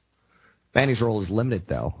 Fannie's role is limited,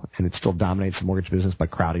 though, and it still dominates the mortgage business by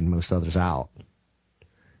crowding most others out.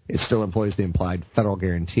 It still employs the implied federal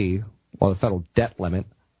guarantee, while the federal debt limit,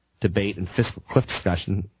 debate, and fiscal cliff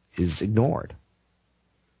discussion is ignored.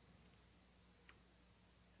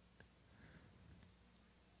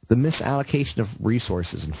 The misallocation of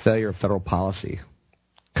resources and failure of federal policy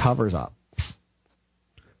covers up,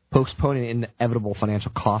 postponing inevitable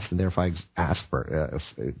financial costs and therefore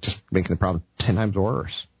just making the problem 10 times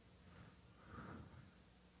worse.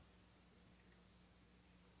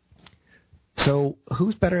 So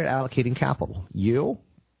who's better at allocating capital, you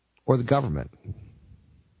or the government?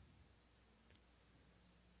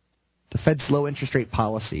 the Fed's low interest rate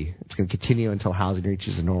policy, it's going to continue until housing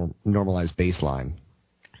reaches a normalized baseline.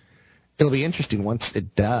 It'll be interesting once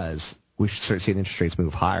it does. We should start seeing interest rates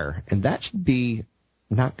move higher, and that should be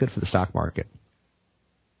not good for the stock market.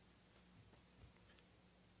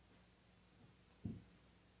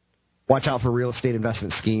 Watch out for real estate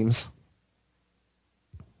investment schemes.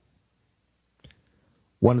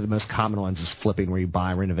 One of the most common ones is flipping, where you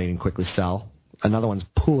buy, renovate, and quickly sell. Another one's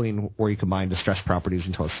pooling, where you combine distressed properties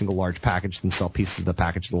into a single large package and sell pieces of the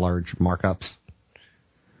package at large markups.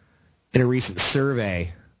 In a recent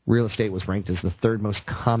survey, real estate was ranked as the third most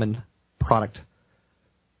common product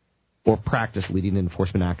or practice leading to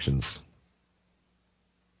enforcement actions.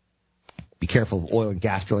 Be careful of oil and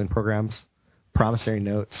gas drilling programs, promissory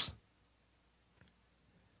notes,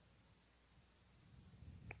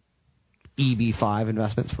 EB-5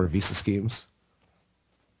 investments for visa schemes,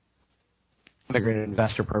 integrated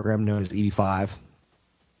investor program known as EB-5,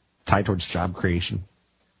 tied towards job creation.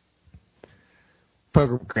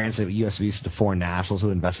 Program grants a U.S. visa to foreign nationals who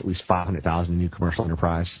invest at least $500,000 in new commercial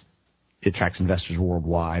enterprise. It attracts investors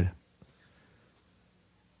worldwide.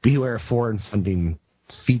 Beware of foreign funding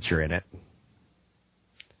feature in it.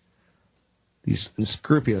 These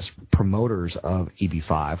unscrupulous promoters of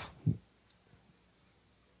EB-5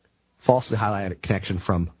 falsely highlighted a connection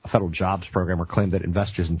from a federal jobs program or claim that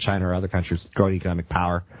investors in China or other countries with growing economic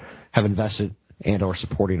power have invested and or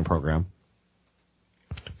supporting a program.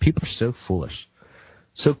 People are so foolish.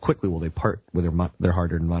 So quickly will they part with their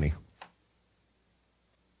hard-earned money.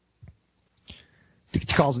 To get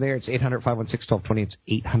your calls in the air, it's 800-516-1220. It's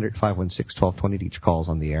 800-516-1220 to get your calls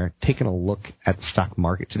on the air. Taking a look at the stock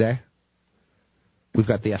market today, we've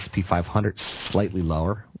got the S&P 500 slightly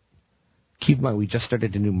lower. Keep in mind, we just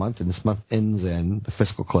started a new month, and this month ends in the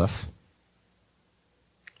fiscal cliff.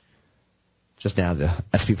 Just now, the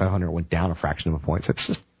S&P 500 went down a fraction of a point, so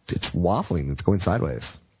it's waffling. It's going sideways.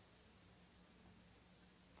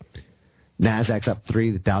 NASDAQ's up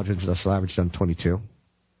 3. The Dow Jones Industrial Average down 22.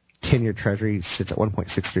 10-year Treasury sits at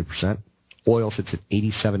 1.63%. Oil sits at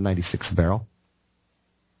 $87.96 a barrel.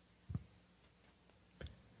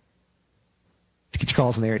 To get your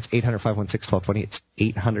calls in there, it's 800-516-1220. It's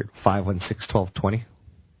 800-516-1220.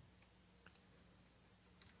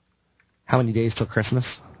 How many days till Christmas?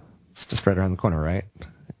 It's just right around the corner, right?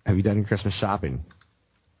 Have you done your Christmas shopping?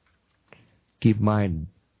 Keep in mind,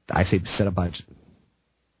 I say set a budget.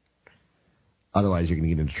 Otherwise, you're going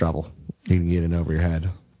to get into trouble. You're going to get in over your head.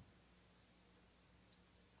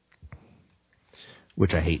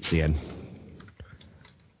 Which I hate seeing.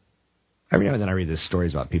 Every now and then I read these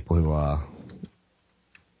stories about people who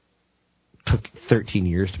took 13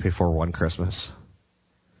 years to pay for one Christmas.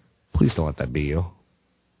 Please don't let that be you.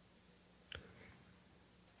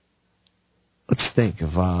 Let's think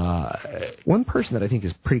of one person that I think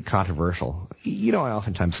is pretty controversial. You know, I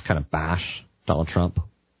oftentimes kind of bash Donald Trump.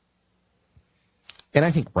 And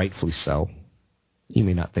I think rightfully so. You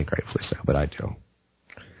may not think rightfully so, but I do.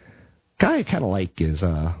 Guy I kind of like is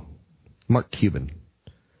Mark Cuban.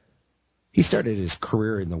 He started his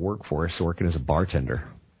career in the workforce working as a bartender.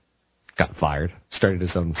 Got fired. Started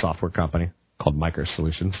his own software company called Micro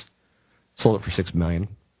Solutions. Sold it for $6 million.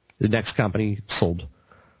 The next company sold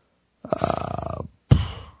about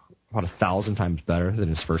 1,000 times better than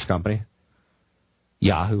his first company.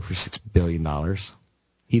 Yahoo for $6 billion.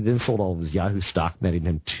 He then sold all of his Yahoo stock, netting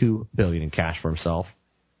him $2 billion in cash for himself.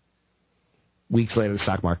 Weeks later, the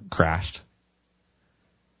stock market crashed.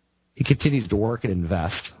 He continues to work and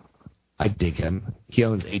invest. I dig him. He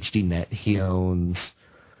owns HDNet. He owns...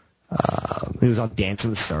 he was on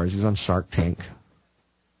Dancing with the Stars. He was on Shark Tank.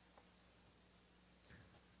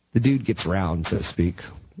 The dude gets around, so to speak.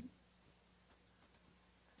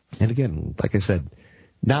 And again, like I said,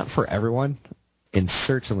 not for everyone, and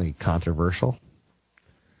certainly controversial.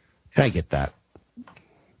 And I get that.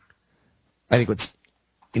 I think what's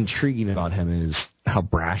intriguing about him is how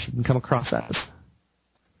brash he can come across as.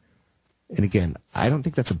 And again, I don't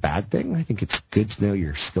think that's a bad thing. I think it's good to know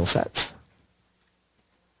your skill sets.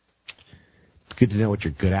 It's good to know what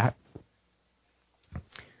you're good at.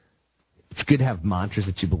 It's good to have mantras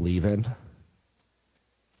that you believe in.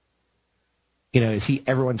 You know, is he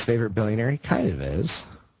everyone's favorite billionaire? He kind of is.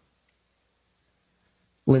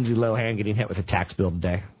 Lindsay Lohan getting hit with a tax bill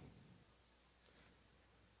today.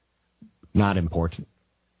 Not important.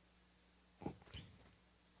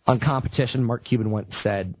 On competition, Mark Cuban once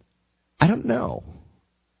said, I don't know.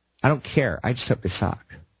 I don't care. I just hope they suck.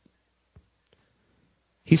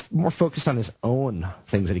 He's more focused on his own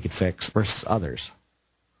things that he could fix versus others.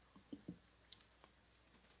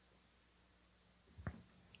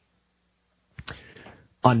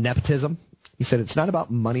 On nepotism, He said, it's not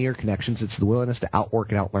about money or connections. It's the willingness to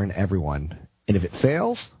outwork and outlearn everyone. And if it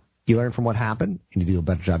fails, you learn from what happened, and you do a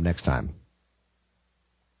better job next time.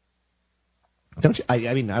 Don't you?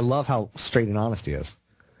 I mean, I love how straight and honest he is.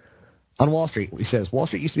 On Wall Street, he says, Wall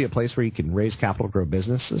Street used to be a place where you can raise capital to grow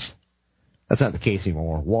businesses. That's not the case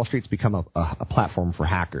anymore. Wall Street's become a platform for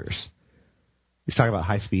hackers. He's talking about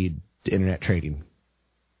high-speed internet trading.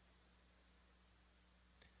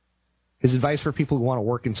 His advice for people who want to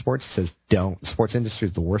work in sports, he says, don't. The sports industry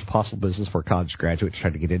is the worst possible business for a college graduate to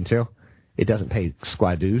try to get into. It doesn't pay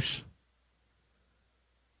squadouche.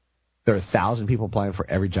 There are 1,000 people applying for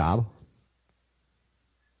every job.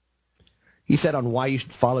 He said on why you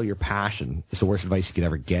should follow your passion is the worst advice you could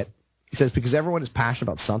ever get. He says, because everyone is passionate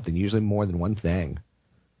about something, usually more than one thing.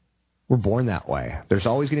 We're born that way. There's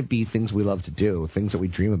always going to be things we love to do, things that we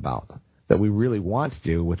dream about, that we really want to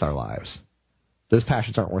do with our lives. Those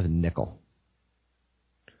passions aren't worth a nickel.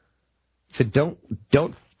 He said, don't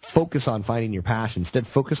focus on finding your passion. Instead,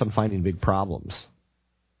 focus on finding big problems.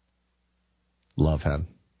 Love him.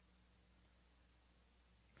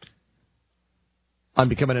 On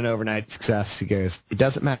becoming an overnight success, he goes, it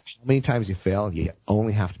doesn't matter how many times you fail, you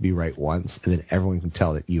only have to be right once, and then everyone can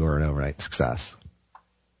tell that you are an overnight success.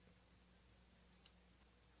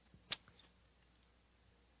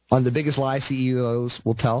 On the biggest lie CEOs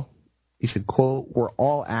will tell, he said, quote, we're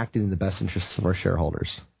all acting in the best interests of our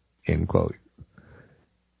shareholders, end quote.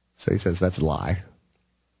 So he says that's a lie.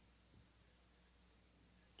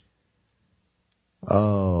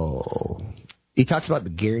 Oh. He talks about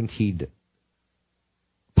the guaranteed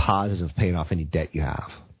positive paying off any debt you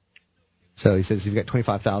have. So he says if you've got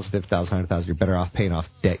 25,000, 50,000, 100,000, you're better off paying off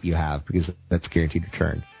debt you have because that's guaranteed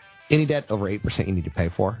return. Any debt over 8% you need to pay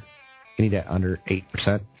for. Any debt under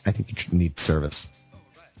 8%, I think you need service.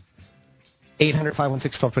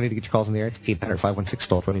 800-516-1220 to get your calls on the air. It's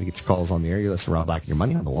 800-516-1220 to get your calls on the air. You're listening to Rob Black and Your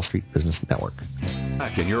Money on the Wall Street Business Network.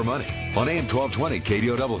 Black and Your Money on AM 1220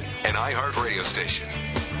 KDOW, an iHeart radio station.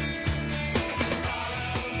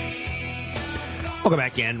 Welcome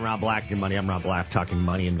back in, Rob Black and Your Money. I'm Rob Black, talking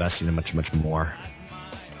money, investing, and much, much more.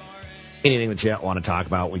 Anything that you want to talk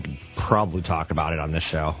about, we can probably talk about it on this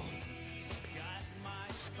show.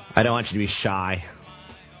 I don't want you to be shy.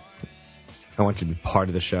 I want you to be part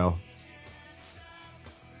of the show.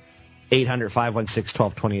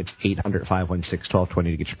 800-516-1220. It's 800-516-1220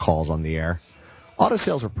 to get your calls on the air. Auto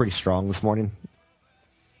sales were pretty strong this morning.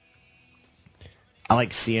 I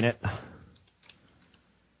like seeing it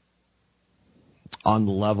on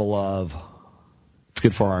the level of it's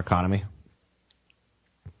good for our economy.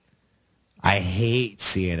 I hate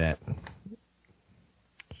seeing it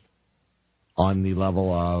on the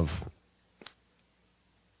level of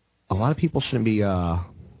a lot of people shouldn't be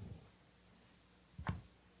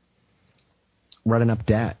running up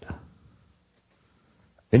debt.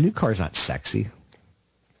 A new car's not sexy.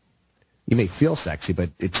 You may feel sexy, but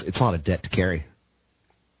it's a lot of debt to carry.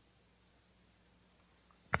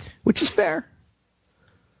 Which is fair.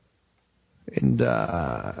 And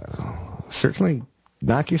certainly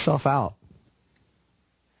knock yourself out.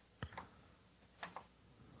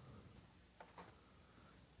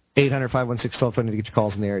 $800-516-1220 to get your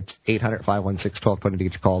calls in the air. It's 800-516-1220 to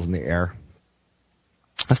get your calls in the air.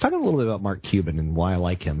 I was talking a little bit about Mark Cuban and why I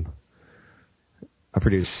like him. A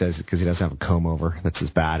producer says because he doesn't have a comb over that's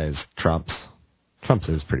as bad as Trump's. Trump's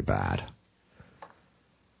is pretty bad.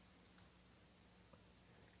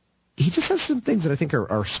 He just has some things that I think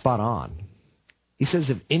are spot on. He says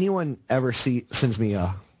if anyone ever sends me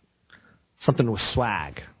something with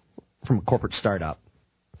swag from a corporate startup,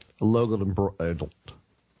 a logoed embroidered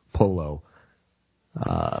polo,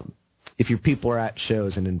 if your people are at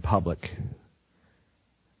shows and in public,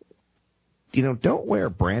 don't wear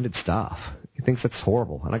branded stuff. He thinks that's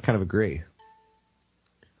horrible, and I kind of agree.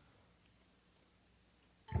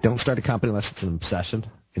 Don't start a company unless it's an obsession.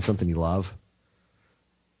 It's something you love.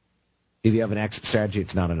 If you have an exit strategy,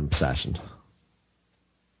 it's not an obsession.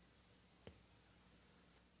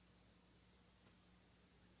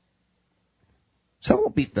 So I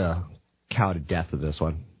won't beat the cow to death with this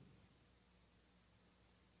one.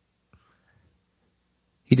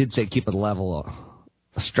 He did say keep a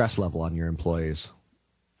stress level on your employees.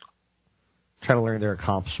 Try to learn their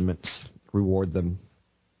accomplishments, reward them.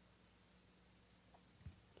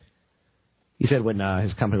 He said when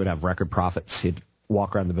his company would have record profits, he'd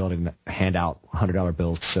walk around the building and hand out $100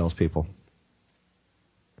 bills to salespeople.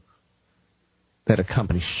 They had a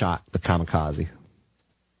company shot the kamikaze.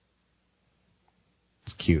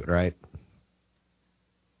 It's cute, right?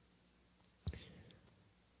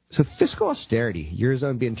 So fiscal austerity,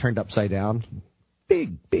 Eurozone being turned upside down.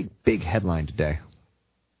 Big headline today.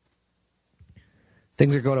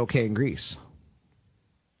 Things are going okay in Greece.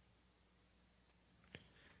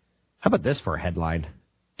 How about this for a headline?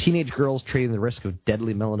 Teenage girls trading the risk of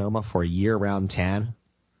deadly melanoma for a year-round tan.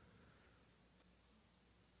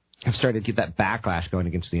 I've started to get that backlash going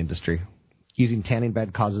against the industry. Using tanning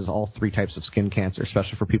bed causes all 3 types of skin cancer,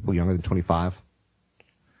 especially for people younger than 25.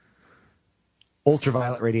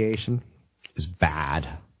 Ultraviolet radiation is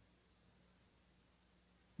bad.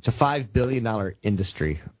 It's a $5 billion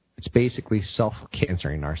industry. It's basically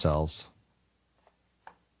self-cancering ourselves.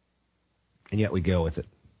 And yet we go with it.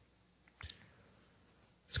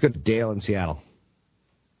 Let's go to Dale in Seattle.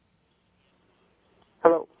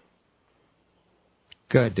 Hello.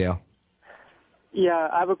 Go ahead, Dale. Yeah,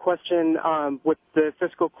 I have a question with the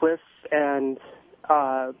fiscal cliffs and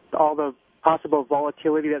all the possible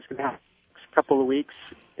volatility that's going to happen in the next couple of weeks.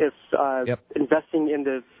 If investing in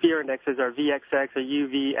the fear indexes or VXX or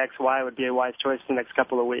UVXY would be a wise choice in the next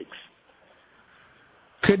couple of weeks.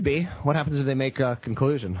 Could be. What happens if they make a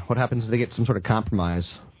conclusion? What happens if they get some sort of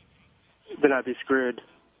compromise? Then I'd be screwed.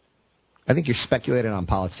 I think you're speculating on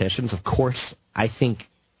politicians. Of course, I think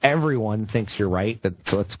everyone thinks you're right,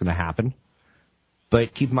 that's what's going to happen.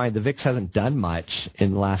 But keep in mind, the VIX hasn't done much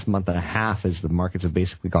in the last month and a half as the markets have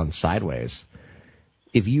basically gone sideways.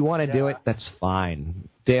 If you want to do it, that's fine.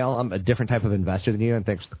 Dale, I'm a different type of investor than you, and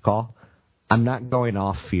thanks for the call. I'm not going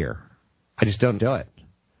off fear. I just don't do it.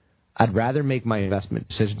 I'd rather make my investment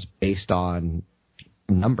decisions based on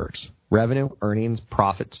numbers. Revenue, earnings,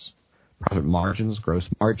 profits, profit margins, gross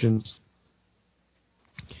margins.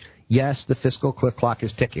 Yes, the fiscal cliff clock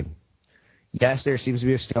is ticking. Yes, there seems to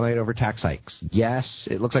be a stalemate over tax hikes. Yes,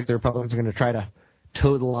 it looks like the Republicans are going to try to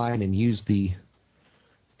toe the line and use the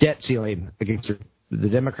debt ceiling against the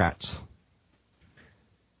Democrats.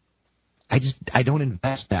 I don't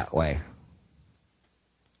invest that way.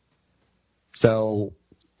 So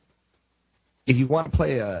if you want to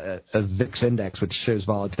play a VIX index, which shows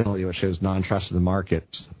volatility, which shows non-trust of the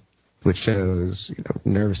markets, which shows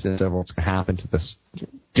nervousness over what's going to happen to this,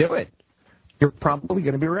 do it. You're probably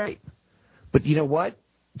going to be right. But you know what,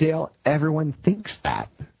 Dale? Everyone thinks that.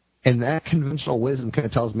 And that conventional wisdom kind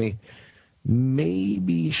of tells me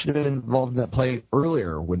maybe you should have been involved in that play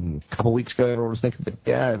earlier when a couple weeks ago everyone was thinking that,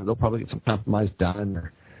 yeah, they'll probably get some compromise done.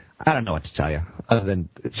 Or I don't know what to tell you, other than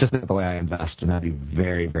it's just not the way I invest, and I'd be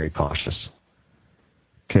very, very cautious.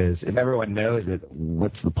 Because if everyone knows it,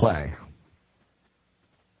 what's the play?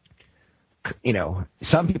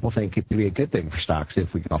 Some people think it could be a good thing for stocks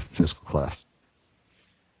if we get off the fiscal cliff.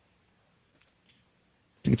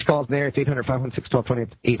 To get your calls in the air, it's 800-516-1220.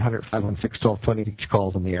 It's 800-516-1220 to get your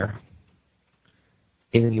calls in the air.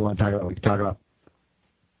 Anything you want to talk about, we can talk about.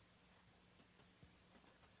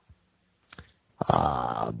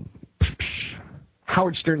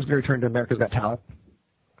 Howard Stern's going to return to America's Got Talent.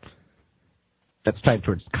 That's tied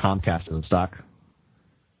towards Comcast as a stock.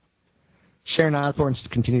 Sharon Osbourne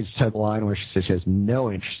continues to toe the line where she says she has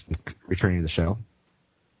no interest in returning to the show.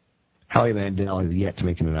 Howie Mandel has yet to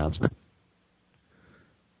make an announcement.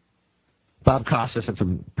 Bob Costas had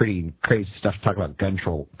some pretty crazy stuff to talk about gun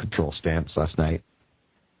control stance last night.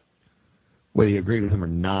 Whether you agreed with him or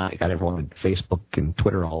not, it got everyone on Facebook and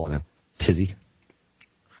Twitter all in a tizzy.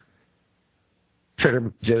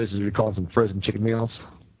 Trader Joe's is recalling some frozen chicken meals,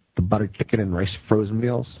 the buttered chicken and rice frozen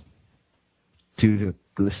meals, due to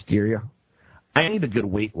listeria. I need a good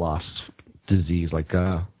weight loss disease like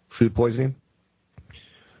food poisoning.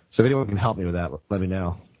 So if anyone can help me with that, let me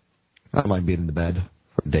know. I don't mind being in the bed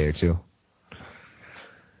for a day or two.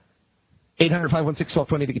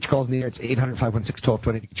 800-516-1220 to get your calls in the air. It's 800-516-1220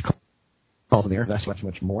 to get your calls in the air. That's much,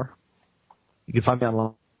 much more. You can find me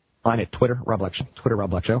online at Twitter, Rob Black Show. Twitter, Rob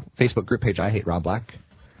Black Show. Facebook group page, I Hate Rob Black.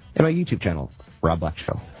 And my YouTube channel, Rob Black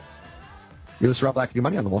Show. You're listening to Rob Black and Your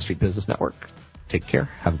Money on the Wall Street Business Network. Take care.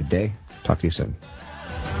 Have a good day. Talk to you soon.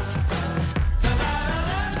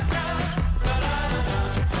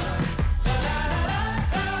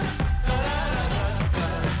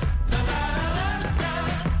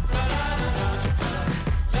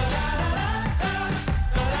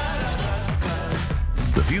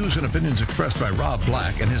 The views and opinions expressed by Rob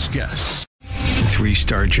Black and his guests.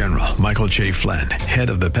 3-star General Michael J. Flynn, head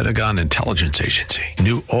of the Pentagon Intelligence Agency,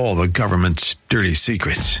 knew all the government's dirty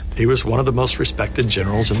secrets. He was one of the most respected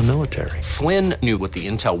generals in the military. Flynn knew what the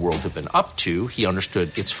intel world had been up to. He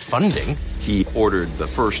understood its funding. He ordered the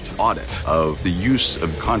first audit of the use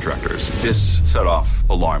of contractors. This set off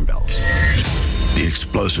alarm bells. The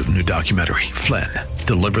explosive new documentary, Flynn,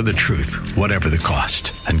 Deliver the Truth, Whatever the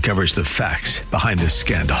Cost, uncovers the facts behind this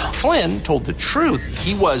scandal. Flynn told the truth.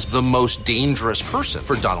 He was the most dangerous person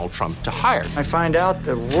for Donald Trump to hire. I find out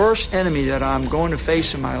the worst enemy that I'm going to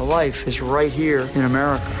face in my life is right here in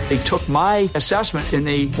America. They took my assessment and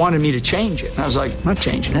they wanted me to change it. And I was like, I'm not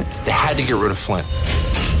changing it. They had to get rid of Flynn.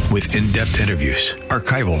 With in-depth interviews,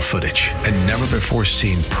 archival footage, and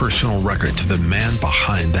never-before-seen personal records of the man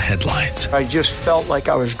behind the headlines. I just felt like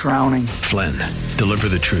I was drowning. Flynn, Deliver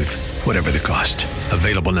the Truth, Whatever the Cost.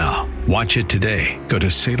 Available now. Watch it today. Go to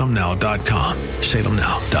salemnow.com.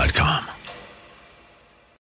 salemnow.com.